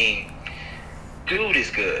 I mean, dude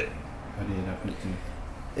is good. I did. I put 2.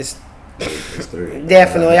 It's That's 3.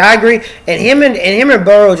 definitely, I agree. And him and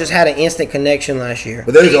Burrow just had an instant connection last year.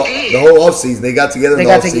 But there's the whole offseason. They got together in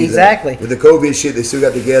the offseason. Exactly. With the COVID shit, they still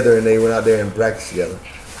got together and they went out there and practiced together.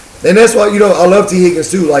 And that's why, I love T.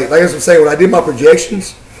 Higgins too. Like I was saying, when I did my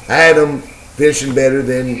projections, I had him finishing better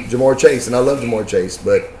than Jamar Chase. And I love Jamar Chase.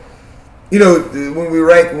 But, when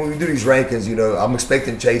we do these rankings, I'm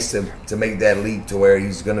expecting Chase to make that leap to where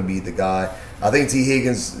he's going to be the guy. I think T.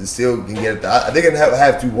 Higgins still can get it. They can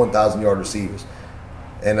have 2 1,000-yard receivers.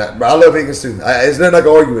 And I love Higgins too. There's nothing I can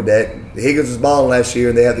argue with that. Higgins was balling last year,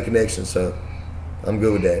 and they had the connection, so I'm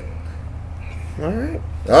good with that. All right.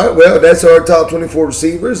 All right, well, that's our top 24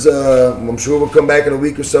 receivers. I'm sure we'll come back in a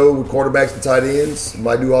week or so with quarterbacks and tight ends.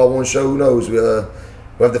 Might do all one show. Who knows? We'll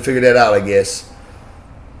have to figure that out, I guess.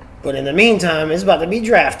 But in the meantime, it's about to be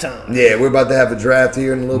draft time. Yeah, we're about to have a draft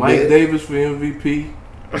here in a little Mike bit. Davis for MVP.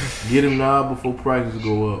 Get him now before prices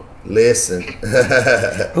go up. Listen.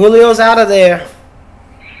 Julio's out of there.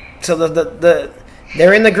 So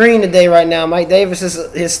they're in the green today right now. Mike Davis,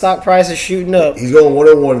 his stock price is shooting up. He's going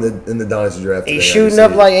 1-1 in the Dynasty draft today. He's shooting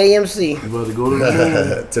up like AMC. He's about to go to the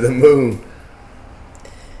moon. To the moon.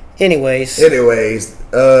 Anyways,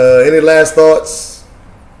 any last thoughts?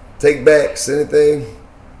 Take backs? Anything?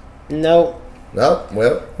 no. No?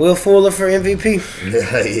 Well. Will Fuller for MVP.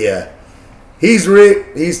 Yeah. He's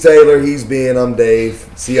Rick. He's Taylor. He's Ben. I'm Dave.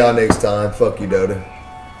 See y'all next time. Fuck you, Dota.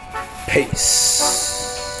 Peace.